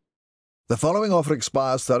now. The following offer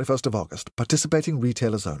expires 31st of August. Participating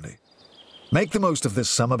retailers only. Make the most of this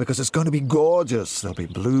summer because it's going to be gorgeous. There'll be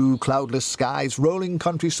blue, cloudless skies, rolling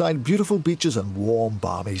countryside, beautiful beaches, and warm,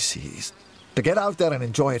 balmy seas. To get out there and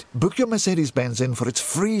enjoy it, book your Mercedes-Benz in for its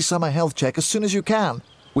free summer health check as soon as you can.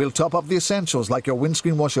 We'll top up the essentials like your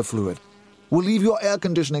windscreen washer fluid. We'll leave your air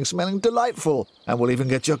conditioning smelling delightful, and we'll even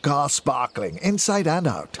get your car sparkling, inside and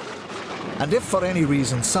out. And if for any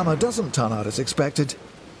reason summer doesn't turn out as expected,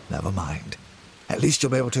 never mind. At least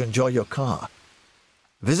you'll be able to enjoy your car.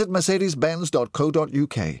 Visit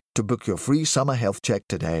mercedes-benz.co.uk to book your free summer health check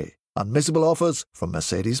today. Unmissable offers from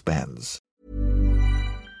Mercedes-Benz.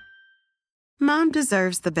 Mom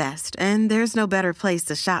deserves the best, and there's no better place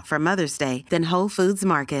to shop for Mother's Day than Whole Foods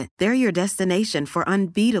Market. They're your destination for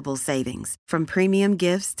unbeatable savings, from premium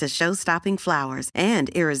gifts to show-stopping flowers and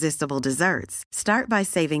irresistible desserts. Start by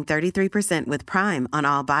saving 33% with Prime on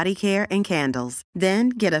all body care and candles. Then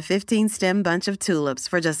get a 15-stem bunch of tulips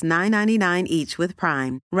for just $9.99 each with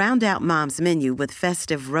Prime. Round out Mom's menu with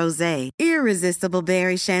festive rosé, irresistible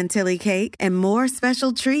berry chantilly cake, and more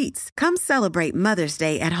special treats. Come celebrate Mother's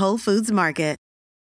Day at Whole Foods Market.